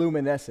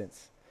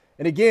bioluminescence.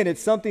 And again,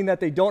 it's something that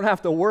they don't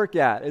have to work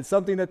at. It's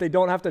something that they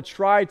don't have to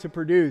try to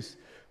produce,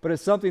 but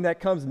it's something that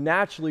comes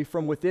naturally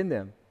from within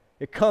them.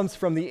 It comes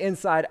from the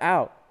inside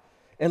out.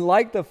 And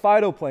like the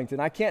phytoplankton,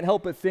 I can't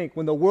help but think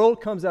when the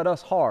world comes at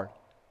us hard,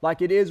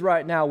 like it is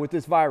right now with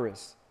this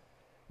virus,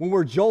 when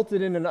we're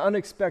jolted in an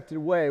unexpected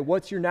way,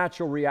 what's your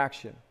natural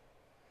reaction?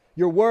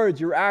 Your words,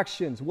 your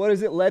actions, what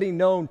is it letting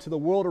known to the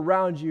world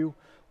around you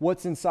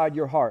what's inside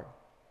your heart?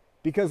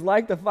 Because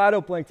like the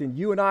phytoplankton,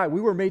 you and I,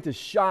 we were made to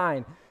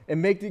shine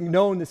and making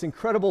known this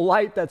incredible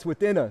light that's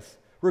within us,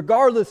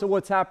 regardless of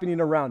what's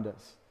happening around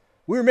us.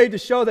 We were made to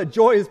show that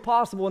joy is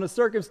possible in a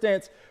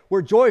circumstance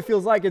where joy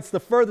feels like it's the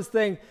furthest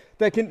thing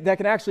that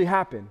can actually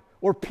happen.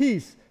 Or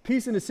peace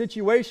in a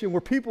situation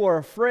where people are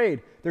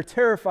afraid, they're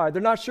terrified,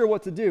 they're not sure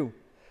what to do.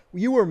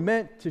 You were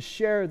meant to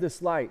share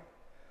this light.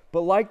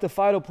 But like the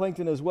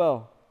phytoplankton as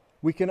well,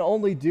 we can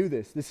only do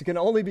this. This can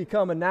only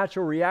become a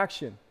natural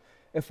reaction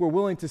if we're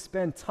willing to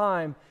spend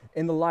time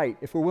in the light,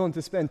 if we're willing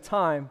to spend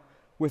time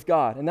with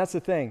God. And that's the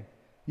thing.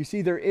 You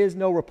see, there is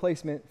no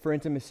replacement for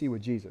intimacy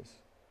with Jesus.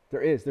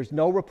 There's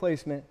no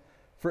replacement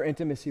for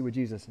intimacy with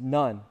Jesus.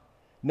 None.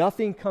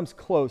 Nothing comes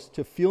close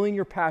to feeling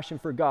your passion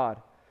for God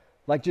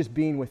like just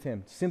being with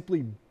him,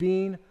 simply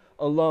being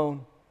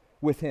alone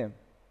with him.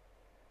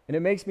 And it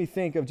makes me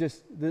think of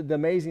just the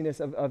amazingness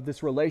of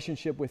this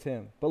relationship with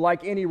him. But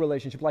like any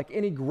relationship, like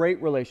any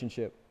great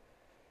relationship,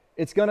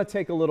 it's going to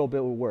take a little bit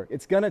of work.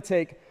 It's going to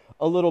take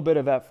a little bit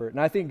of effort.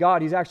 And I think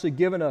God, he's actually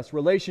given us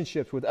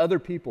relationships with other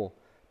people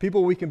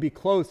we can be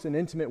close and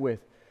intimate with,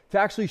 to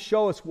actually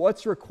show us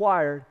what's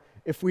required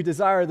if we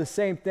desire the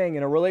same thing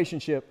in a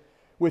relationship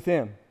with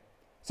him.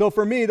 So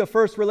for me, the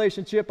first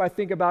relationship I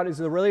think about is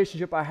the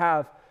relationship I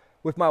have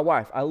with my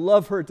wife. I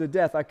love her to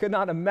death. I could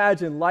not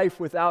imagine life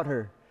without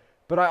her.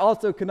 But I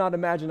also could not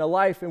imagine a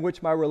life in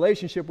which my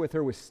relationship with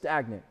her was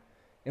stagnant,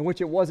 in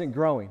which it wasn't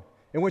growing,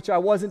 in which I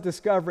wasn't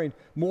discovering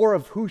more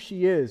of who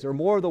she is, or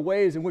more of the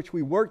ways in which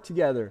we work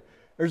together,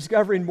 or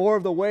discovering more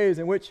of the ways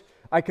in which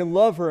I can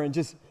love her in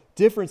just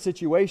different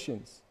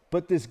situations.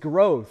 But this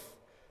growth,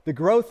 the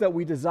growth that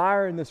we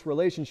desire in this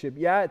relationship,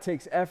 yeah, it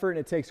takes effort and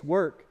it takes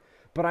work,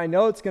 but I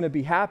know it's going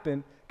to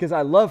happen because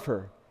I love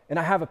her and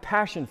I have a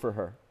passion for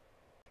her.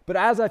 But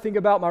as I think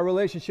about my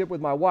relationship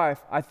with my wife,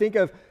 I think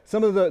of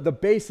some of the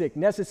basic,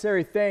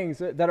 necessary things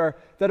that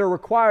are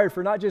required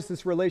for not just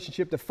this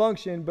relationship to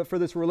function, but for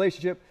this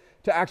relationship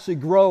to actually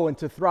grow and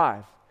to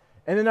thrive.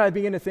 And then I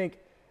begin to think,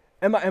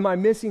 am I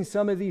missing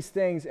some of these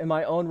things in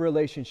my own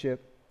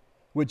relationship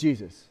with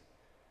Jesus?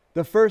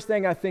 The first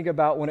thing I think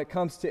about when it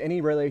comes to any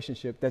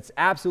relationship that's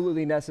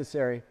absolutely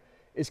necessary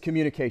is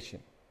communication.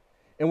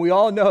 And we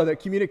all know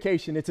that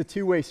communication, it's a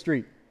two-way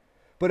street.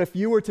 But if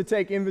you were to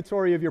take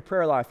inventory of your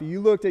prayer life, if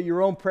you looked at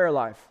your own prayer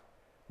life,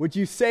 would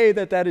you say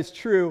that that is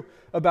true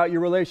about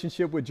your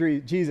relationship with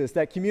Jesus,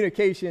 that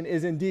communication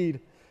is indeed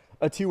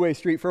a two-way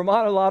street? For a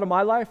lot of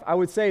my life, I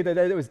would say that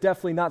it was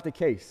definitely not the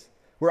case,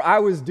 where I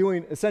was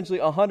doing essentially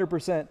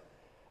 100%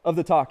 of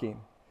the talking.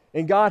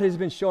 And God has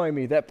been showing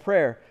me that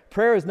prayer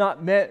is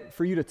not meant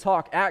for you to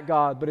talk at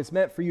God, but it's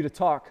meant for you to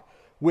talk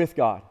with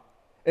God.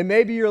 And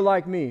maybe you're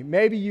like me.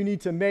 Maybe you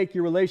need to make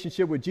your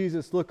relationship with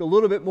Jesus look a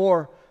little bit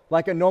more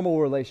like a normal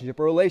relationship,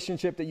 a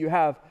relationship that you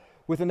have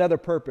with another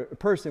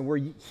person where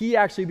he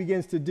actually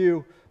begins to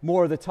do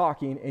more of the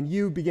talking and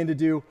you begin to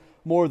do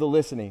more of the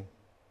listening.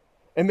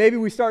 And maybe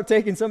we start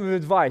taking some of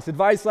his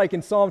advice like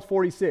in Psalms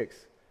 46,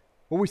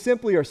 where we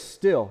simply are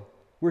still.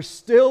 We're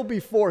still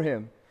before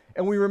him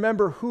and we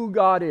remember who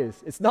God is.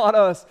 It's not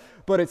us,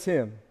 but it's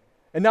him.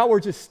 And not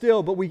we're just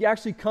still, but we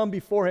actually come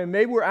before him.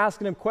 Maybe we're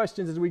asking him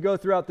questions as we go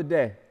throughout the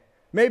day.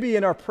 Maybe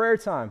in our prayer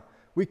time,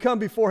 we come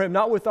before him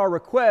not with our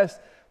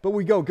request, but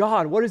we go,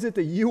 God, what is it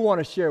that you want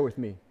to share with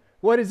me?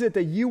 What is it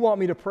that you want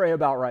me to pray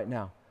about right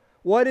now?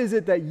 What is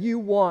it that you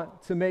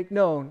want to make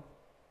known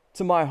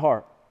to my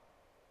heart?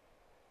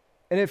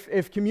 And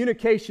if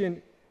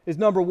communication is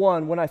number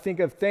one when I think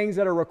of things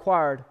that are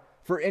required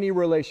for any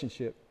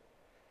relationship,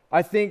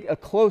 I think a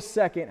close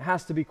second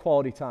has to be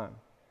quality time.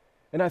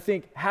 And I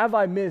think, have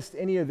I missed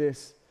any of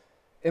this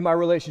in my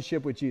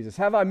relationship with Jesus?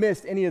 Have I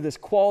missed any of this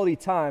quality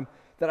time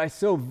that I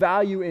so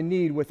value and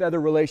need with other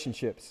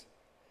relationships?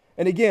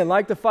 And again,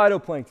 like the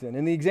phytoplankton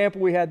and the example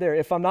we had there,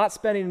 if I'm not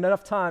spending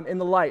enough time in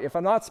the light, if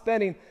I'm not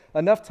spending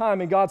enough time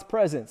in God's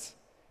presence,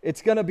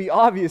 it's going to be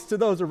obvious to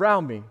those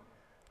around me,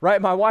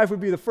 right? My wife would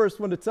be the first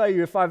one to tell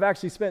you if I've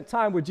actually spent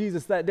time with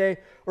Jesus that day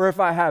or if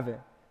I haven't.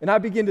 And I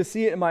begin to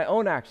see it in my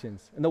own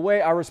actions, in the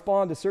way I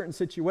respond to certain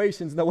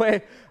situations, in the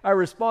way I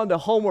respond to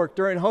homework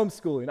during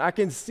homeschooling. I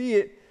can see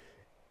it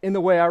in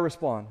the way I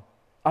respond.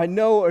 I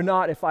know or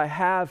not if I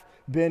have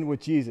been with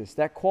Jesus.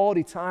 That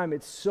quality time,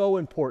 it's so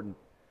important.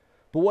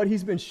 But what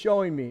he's been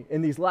showing me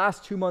in these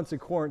last 2 months of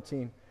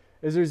quarantine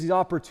is there's these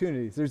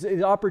opportunities. There's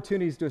these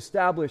opportunities to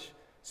establish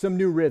some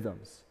new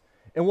rhythms.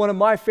 And one of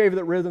my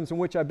favorite rhythms in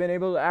which I've been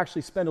able to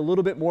actually spend a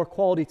little bit more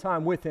quality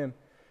time with him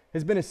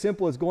has been as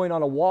simple as going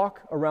on a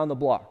walk around the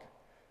block.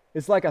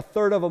 It's like a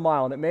third of a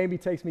mile, and it maybe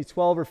takes me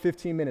 12 or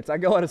 15 minutes. I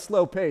go at a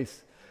slow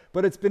pace.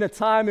 but it's been a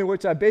time in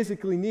which I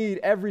basically need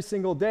every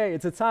single day.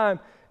 It's a time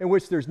in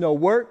which there's no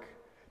work,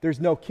 there's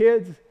no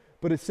kids,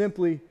 but it's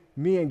simply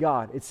me and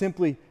God. It's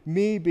simply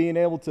me being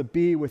able to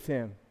be with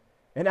him.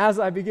 And as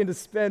I begin to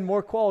spend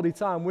more quality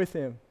time with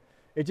him,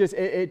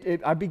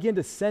 I begin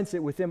to sense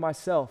it within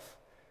myself.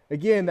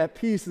 Again, that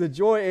peace, the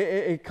joy,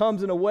 it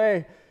comes in a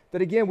way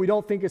that, again, we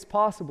don't think is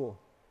possible.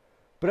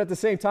 But at the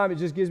same time, it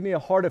just gives me a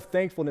heart of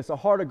thankfulness, a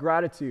heart of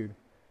gratitude,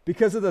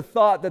 because of the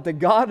thought that the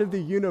God of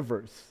the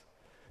universe,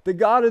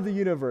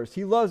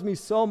 he loves me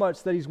so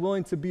much that he's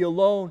willing to be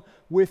alone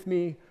with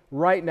me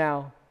right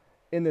now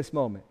in this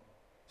moment.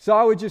 So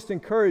I would just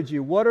encourage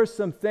you, what are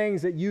some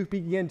things that you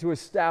begin to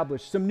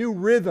establish, some new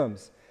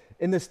rhythms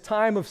in this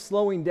time of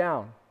slowing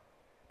down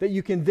that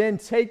you can then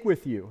take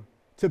with you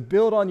to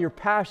build on your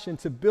passion,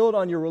 to build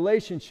on your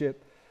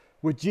relationship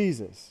with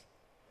Jesus?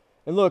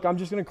 And look, I'm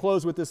just going to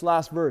close with this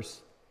last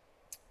verse,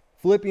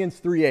 Philippians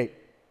 3:8.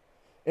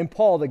 And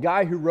Paul, the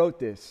guy who wrote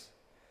this,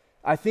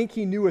 I think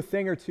he knew a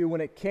thing or two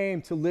when it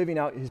came to living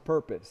out his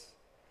purpose.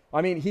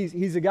 I mean,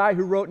 he's a guy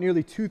who wrote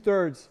nearly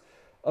 2/3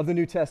 of the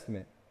New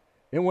Testament.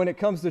 And when it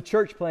comes to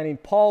church planting,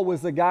 Paul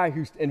was the guy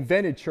who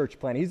invented church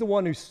planting. He's the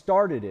one who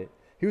started it.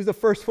 He was the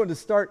first one to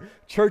start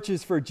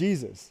churches for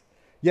Jesus.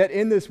 Yet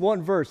in this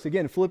one verse,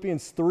 again,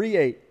 Philippians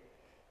 3:8,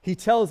 he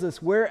tells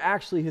us where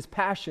actually his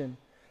passion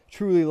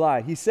truly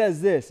lied. He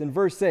says this in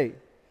verse 8.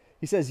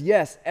 He says,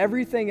 yes,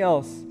 everything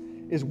else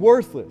is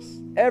worthless.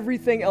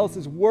 Everything else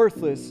is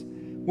worthless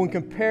when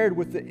compared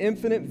with the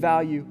infinite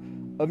value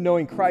of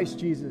knowing Christ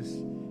Jesus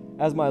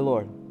as my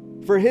Lord.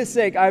 For his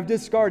sake, I have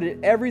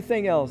discarded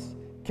everything else,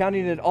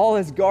 counting it all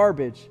as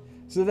garbage,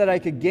 so that I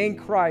could gain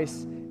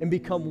Christ and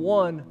become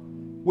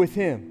one with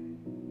him.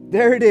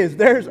 There it is.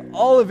 There's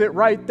all of it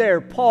right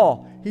there.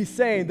 Paul, he's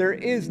saying there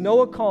is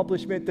no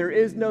accomplishment, there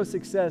is no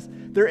success,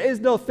 there is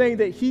no thing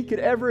that he could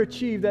ever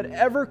achieve that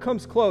ever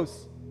comes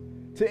close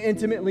to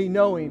intimately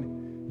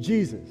knowing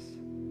Jesus.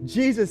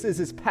 Jesus is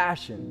his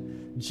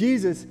passion.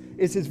 Jesus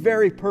is his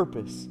very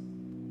purpose.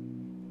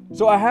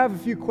 So I have a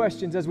few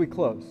questions as we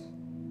close.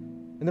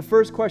 And the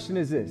first question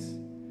is this,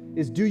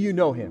 do you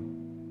know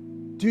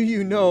him? Do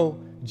you know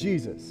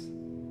Jesus?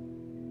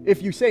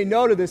 If you say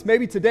no to this,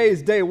 maybe today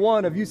is day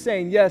one of you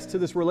saying yes to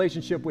this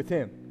relationship with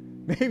him.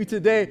 Maybe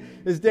today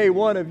is day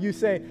one of you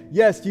saying,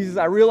 yes, Jesus,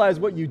 I realize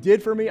what you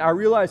did for me. I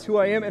realize who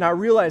I am, and I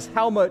realize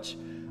how much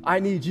I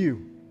need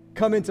you.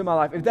 Come into my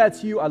life. If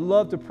that's you, I'd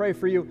love to pray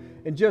for you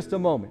in just a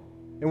moment.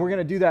 And we're going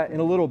to do that in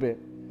a little bit.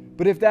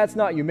 But if that's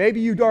not you, maybe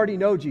you already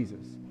know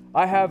Jesus.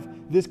 I have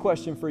this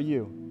question for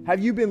you.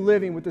 Have you been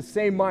living with the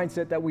same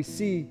mindset that we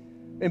see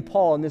in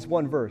Paul in this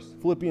one verse,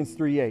 Philippians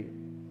 3:8?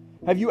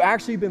 Have you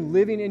actually been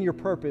living in your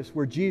purpose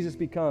where Jesus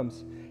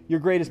becomes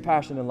your greatest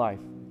passion in life?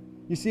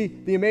 You see,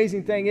 the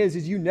amazing thing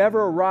is you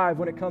never arrive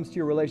when it comes to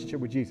your relationship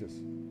with Jesus.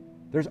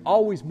 There's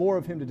always more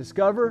of him to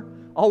discover,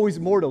 always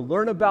more to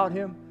learn about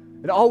him,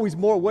 and always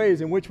more ways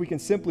in which we can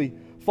simply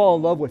fall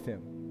in love with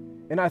him.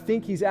 And I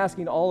think he's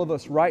asking all of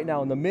us right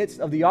now in the midst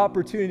of the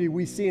opportunity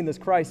we see in this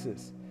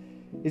crisis,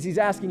 is he's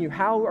asking you,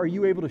 how are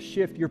you able to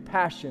shift your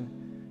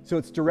passion so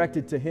it's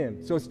directed to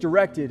him, so it's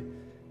directed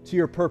to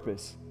your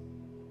purpose?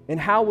 And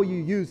how will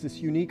you use this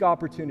unique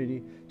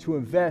opportunity to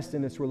invest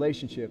in this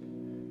relationship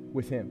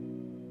with him?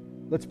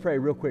 Let's pray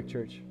real quick,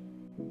 church.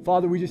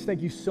 Father, we just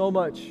thank you so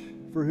much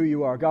for who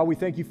you are. God, we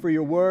thank you for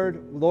your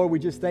word. Lord, we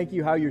just thank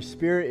you how your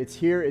spirit, it's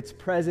here, it's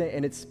present,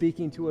 and it's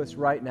speaking to us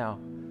right now.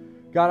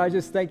 God, I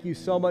just thank you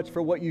so much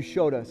for what you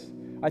showed us.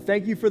 I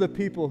thank you for the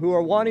people who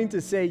are wanting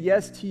to say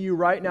yes to you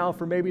right now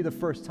for maybe the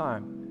first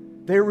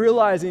time. They're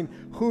realizing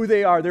who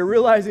they are. They're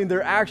realizing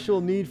their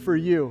actual need for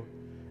you,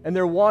 and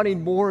they're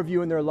wanting more of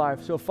you in their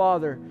life. So,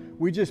 Father,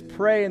 we just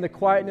pray in the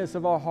quietness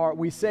of our heart.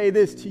 We say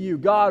this to you.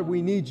 God,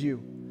 we need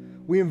you.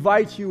 We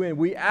invite you in.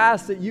 We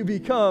ask that you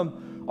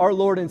become our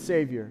Lord and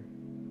Savior.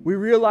 We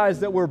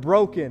realize that we're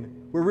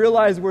broken. We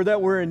realize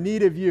that we're in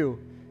need of you.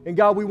 And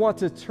God, we want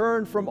to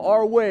turn from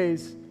our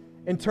ways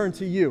and turn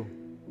to you.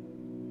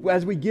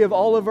 As we give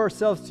all of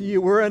ourselves to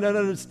you, we're in an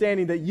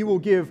understanding that you will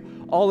give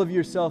all of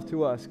yourself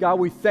to us. God,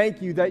 we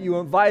thank you that you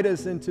invite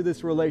us into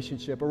this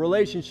relationship, a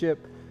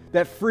relationship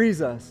that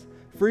frees us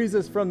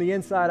from the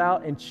inside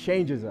out and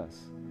changes us.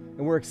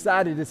 And we're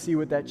excited to see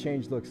what that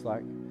change looks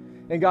like.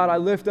 And God, I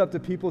lift up the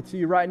people to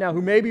you right now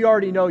who maybe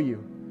already know you,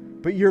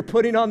 but you're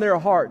putting on their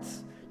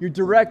hearts, you're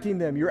directing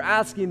them, you're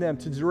asking them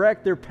to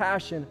direct their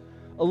passion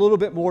a little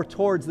bit more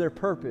towards their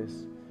purpose.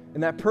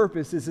 And that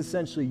purpose is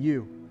essentially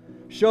you.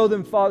 Show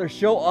them, Father,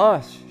 show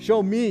us,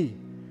 show me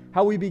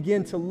how we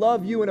begin to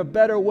love you in a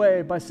better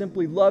way by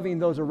simply loving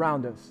those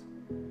around us.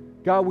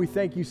 God, we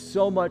thank you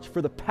so much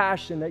for the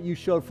passion that you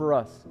showed for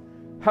us,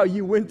 how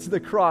you went to the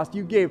cross.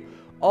 You gave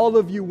all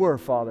of you were,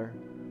 Father,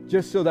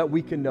 just so that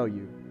we can know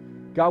you.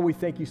 God, we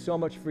thank you so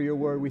much for your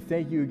word. We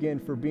thank you again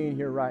for being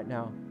here right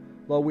now.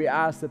 Lord, we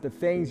ask that the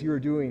things you are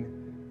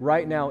doing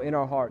right now in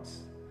our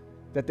hearts,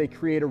 that they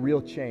create a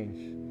real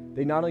change.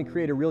 They not only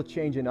create a real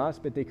change in us,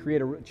 but they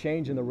create a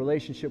change in the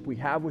relationship we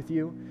have with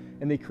you,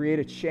 and they create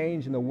a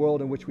change in the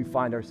world in which we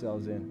find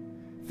ourselves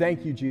in.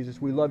 Thank you,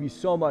 Jesus. We love you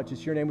so much.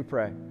 It's your name we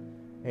pray.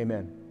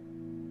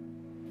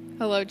 Amen.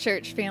 Hello,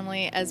 church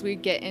family. As we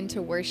get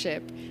into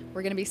worship,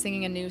 we're going to be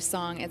singing a new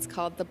song. It's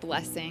called The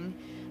Blessing.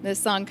 This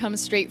song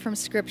comes straight from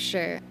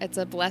Scripture. It's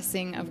a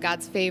blessing of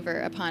God's favor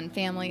upon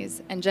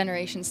families and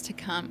generations to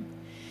come.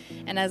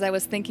 And as I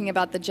was thinking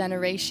about the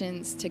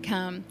generations to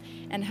come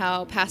and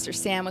how Pastor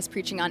Sam was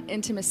preaching on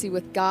intimacy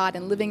with God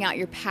and living out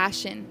your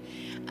passion,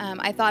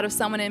 I thought of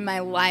someone in my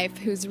life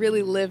who's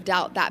really lived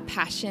out that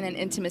passion and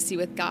intimacy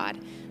with God.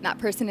 That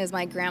person is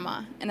my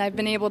grandma, and I've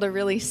been able to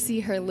really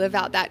see her live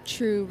out that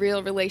true,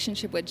 real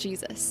relationship with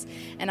Jesus.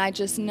 And I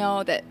just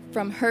know that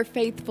from her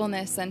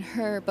faithfulness and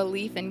her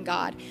belief in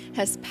God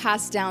has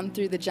passed down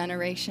through the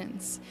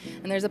generations.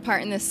 And there's a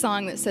part in this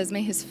song that says,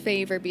 may his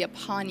favor be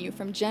upon you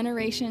from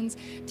generations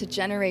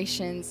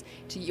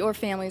to your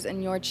families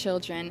and your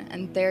children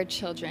and their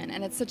children.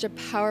 And it's such a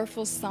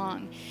powerful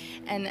song.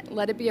 And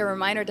let it be a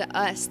reminder to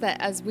us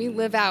that as we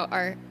live out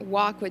our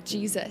walk with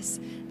Jesus,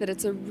 that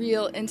it's a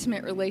real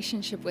intimate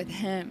relationship with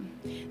him,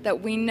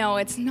 that we know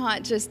it's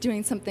not just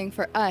doing something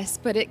for us,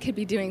 but it could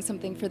be doing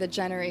something for the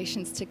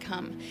generations to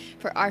come,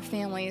 for our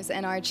families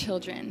and our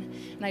children.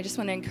 And I just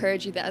want to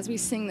encourage you that as we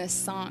sing this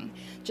song,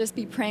 just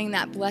be praying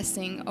that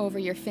blessing over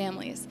your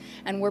families,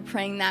 and we're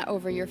praying that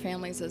over your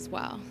families as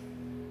well.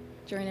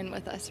 Join in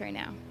with us right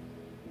now.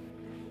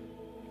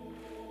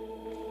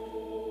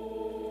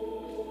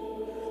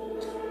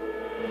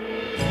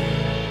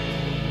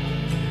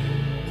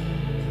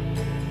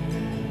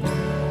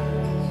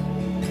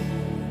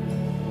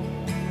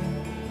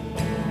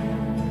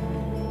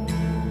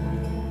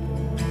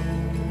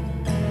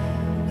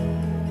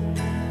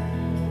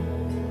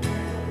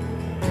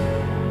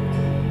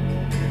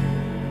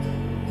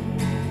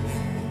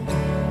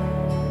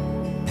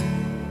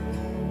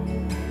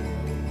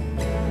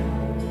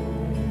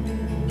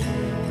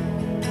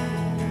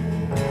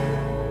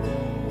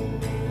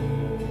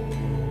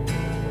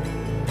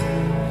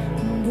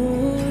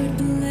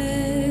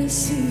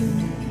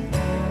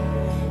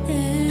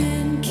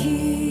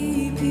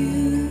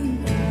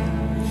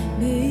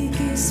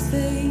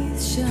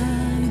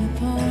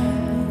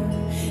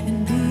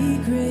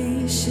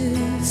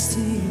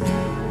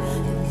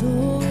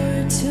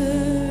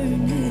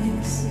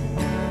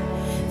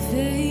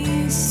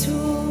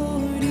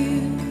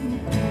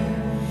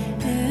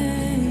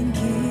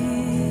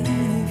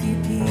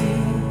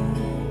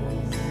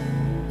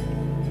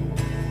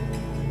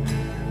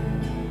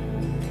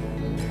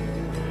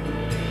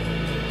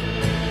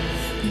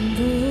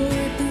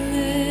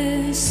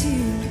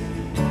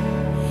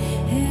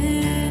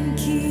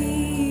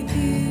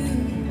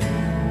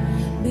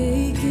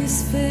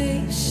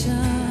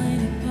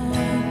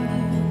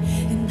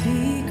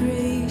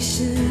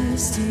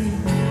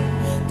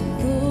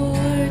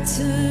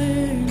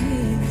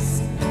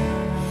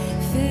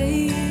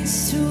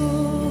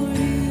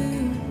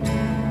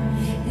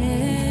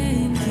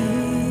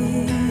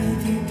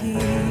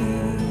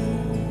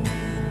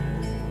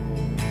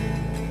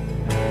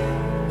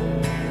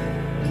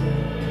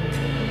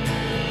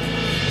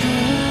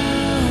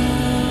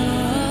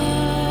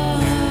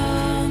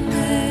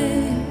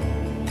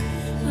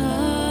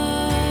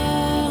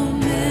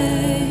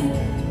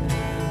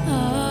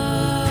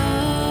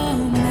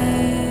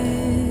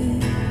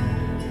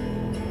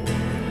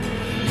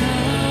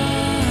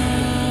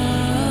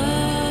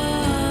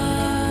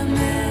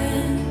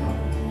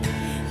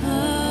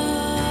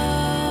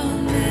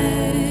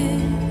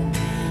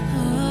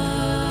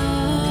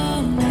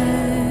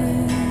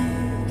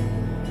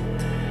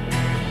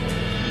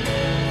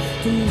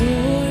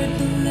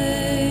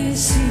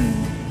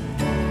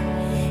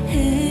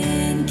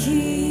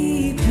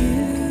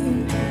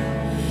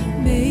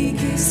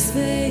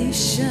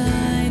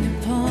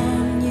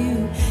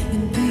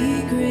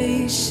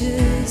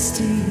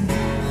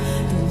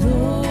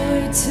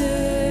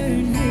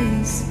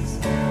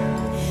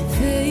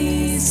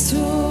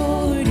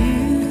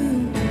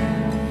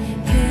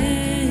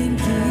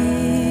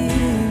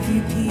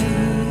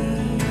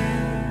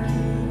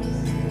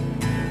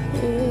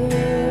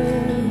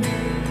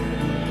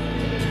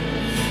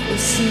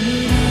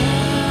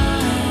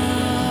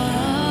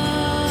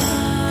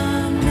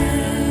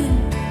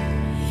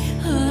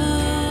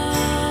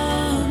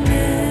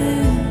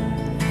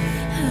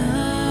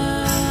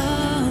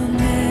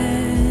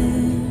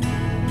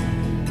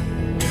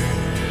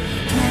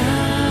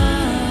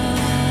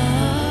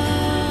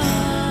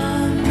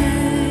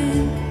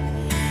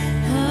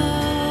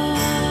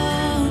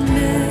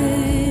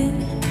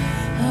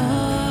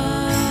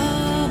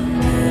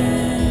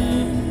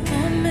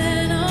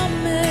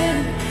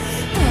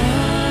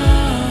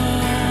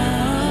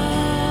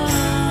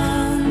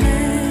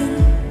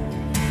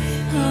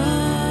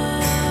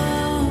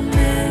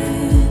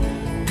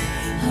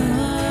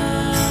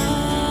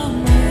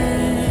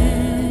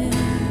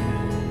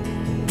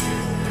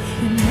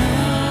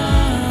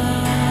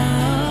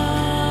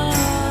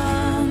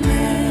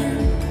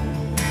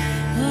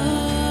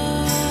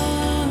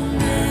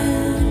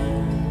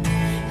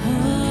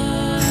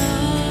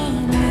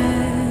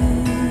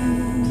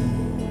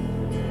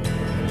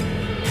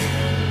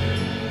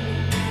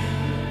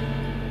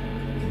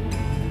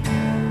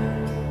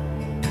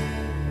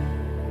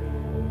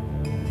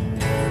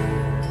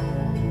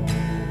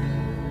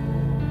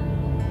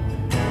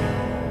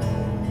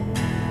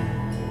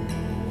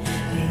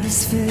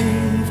 His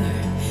favor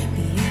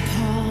be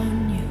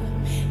upon you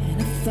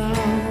and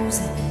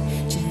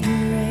 1,000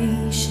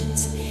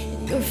 generations,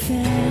 and your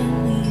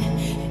family,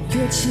 and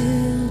your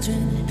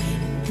children,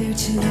 and their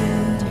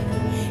children,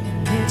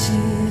 and their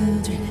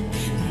children.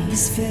 May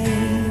His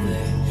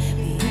favor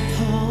be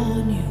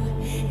upon you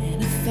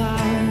and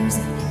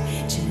 1,000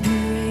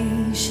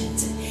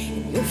 generations,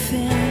 and your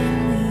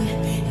family,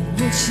 and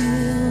your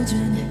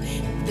children,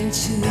 and their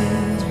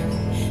children,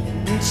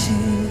 and their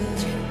children.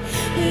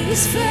 May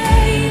His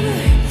favor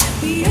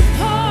be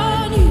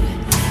upon you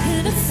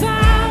and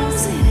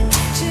 1,000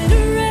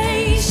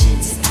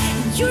 generations,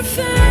 and your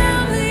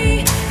family,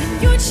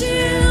 and your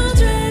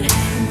children,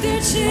 and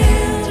their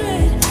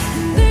children,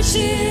 and their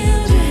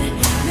children.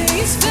 May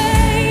His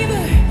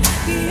favor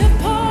be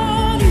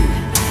upon you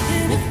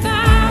and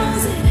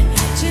 1,000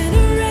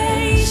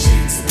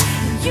 generations,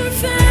 and your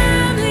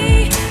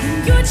family,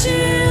 and your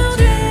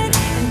children,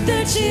 and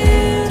their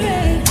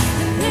children,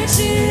 and their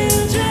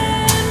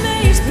children. May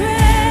His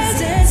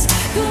presence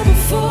go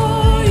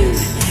before you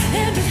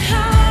and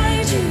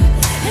behind you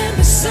and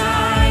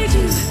beside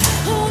you,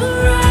 all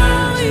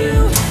around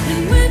you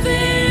and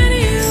within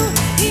you.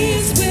 He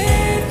is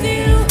with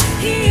you.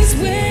 He is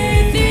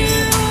with you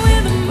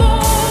in the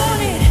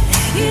morning,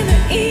 in the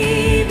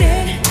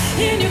evening,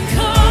 in your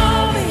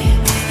coming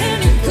and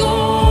your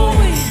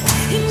going,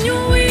 in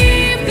your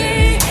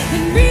weeping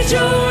and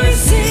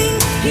rejoicing.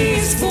 He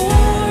is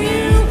for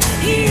you.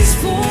 He is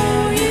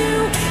for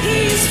you. He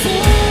is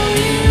for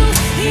you.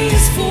 He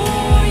is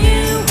for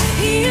you.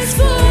 He is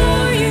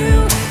for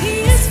you. He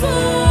is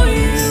for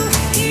you.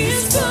 He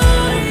is for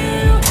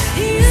you.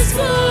 He is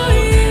for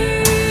you. He is for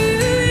you.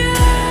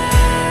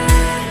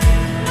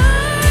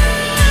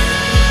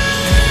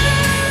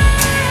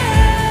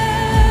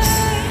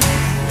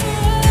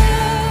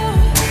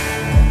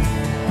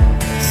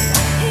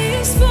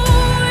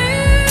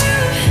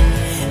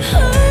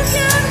 Oh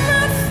God,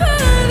 my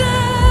Father,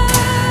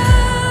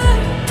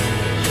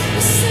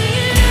 we're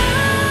singing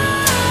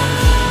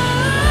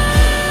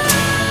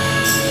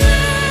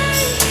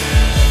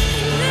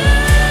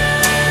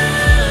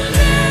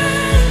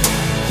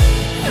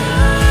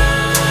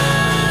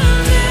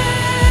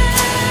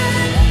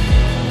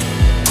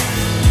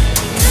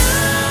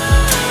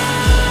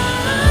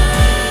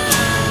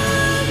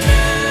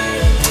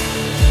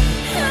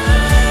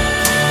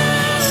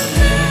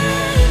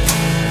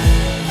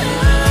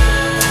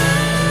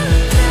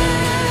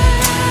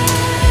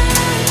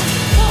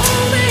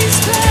always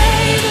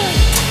favor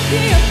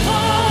be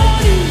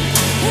upon you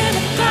and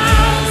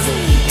 1,000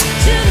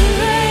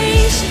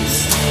 generations,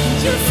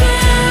 and your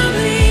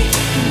family,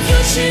 and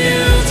your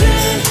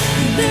children,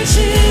 and their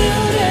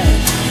children,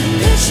 and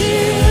their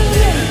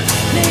children.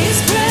 May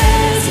His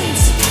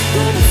presence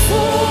go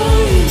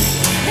before you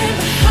and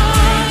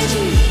behind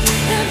you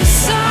and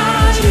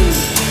beside you,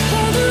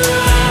 all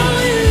around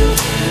you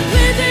and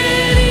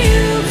within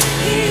you.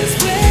 He is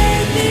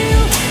with you.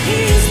 He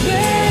is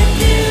with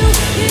you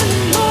in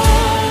the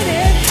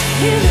morning,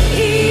 in the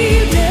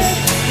evening,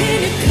 in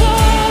your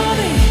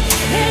coming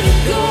and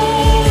your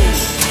going,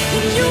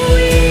 in your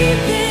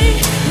weeping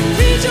and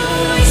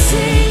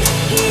rejoicing.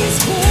 He is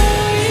for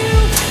you.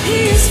 He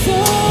is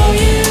for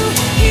you.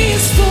 He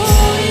is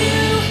for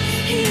you.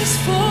 He is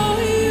for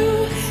you.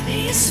 He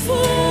is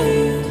for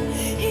you.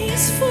 He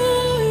is for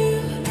you.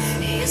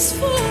 He is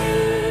for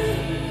you.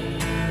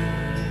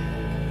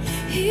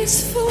 He is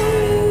for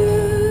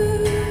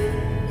you.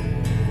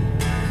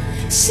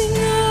 Sing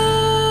amen.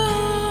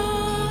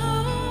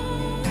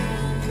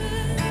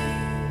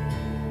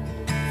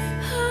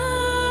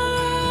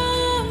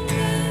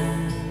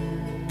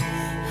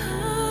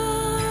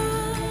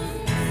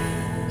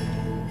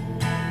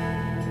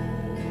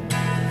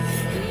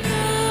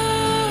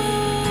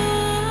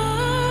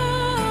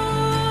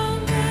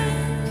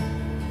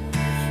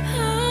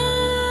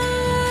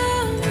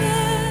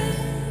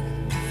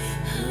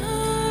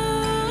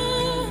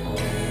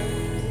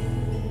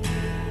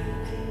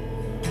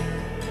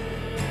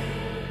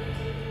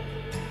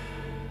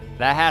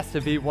 That has to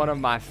be one of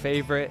my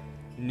favorite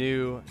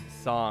new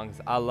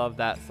songs. I love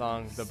that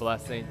song, The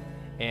Blessing.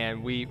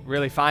 And we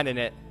really find in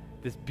it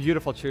this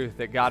beautiful truth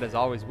that God is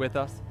always with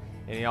us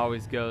and He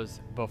always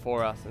goes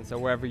before us. And so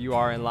wherever you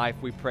are in life,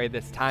 we pray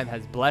this time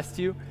has blessed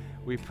you.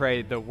 We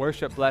pray the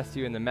worship blessed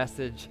you and the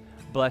message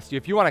blessed you.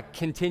 If you want to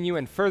continue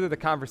and further the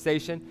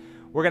conversation,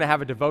 we're going to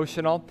have a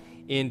devotional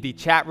in the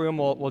chat room.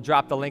 We'll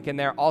drop the link in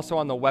there. Also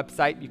on the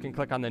website, you can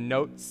click on the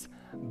notes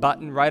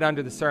button right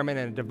under the sermon,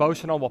 and a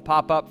devotional will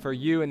pop up for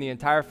you and the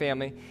entire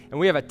family. And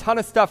we have a ton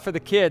of stuff for the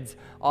kids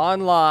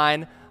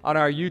online on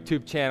our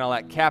YouTube channel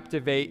at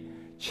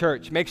Captivate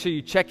Church. Make sure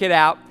you check it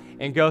out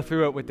and go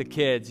through it with the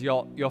kids.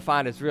 You'll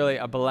find it's really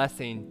a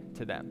blessing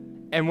to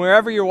them. And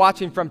wherever you're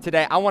watching from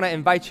today, I want to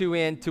invite you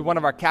in to one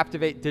of our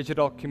Captivate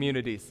digital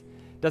communities.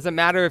 Doesn't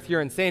matter if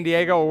you're in San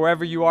Diego or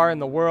wherever you are in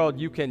the world,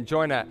 you can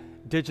join a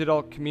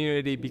digital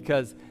community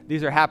because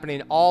these are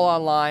happening all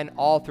online,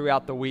 all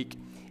throughout the week.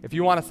 If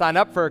you want to sign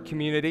up for a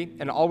community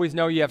and always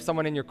know you have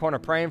someone in your corner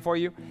praying for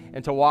you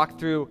and to walk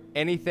through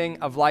anything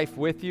of life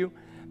with you,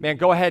 man,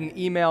 go ahead and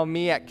email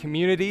me at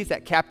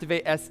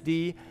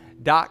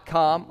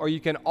communities@captivatesd.com, or you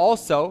can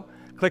also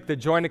click the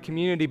Join a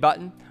Community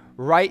button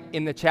right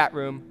in the chat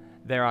room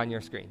there on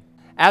your screen.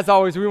 As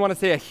always, we want to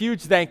say a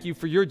huge thank you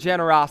for your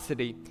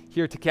generosity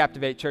here to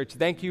Captivate Church.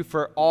 Thank you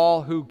for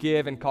all who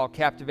give and call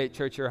Captivate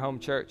Church your home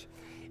church.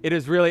 It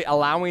is really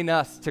allowing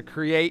us to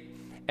create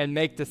and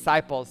make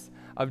disciples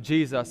of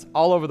Jesus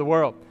all over the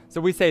world. So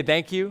we say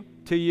thank you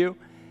to you.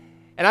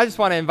 And I just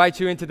want to invite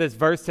you into this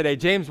verse today.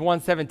 James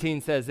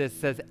 1:17 says this,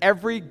 says,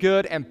 every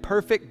good and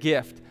perfect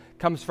gift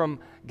comes from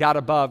God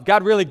above.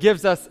 God really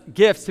gives us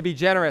gifts to be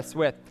generous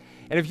with.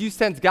 And if you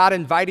sense God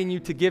inviting you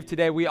to give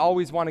today, we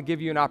always want to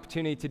give you an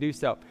opportunity to do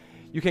so.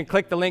 You can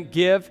click the link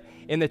Give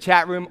in the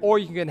chat room, or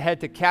you can head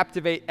to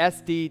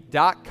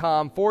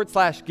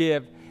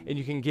captivatesd.com/give, and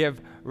you can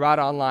give right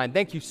online.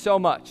 Thank you so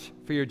much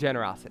for your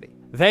generosity.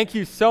 Thank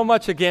you so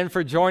much again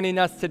for joining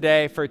us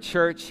today for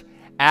Church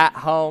at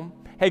Home.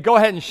 Hey, go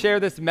ahead and share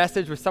this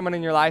message with someone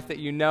in your life that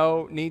you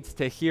know needs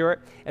to hear it.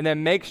 And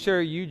then make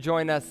sure you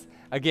join us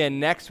again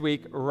next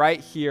week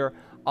right here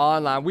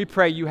online. We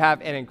pray you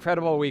have an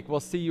incredible week.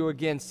 We'll see you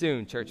again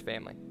soon, church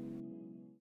family.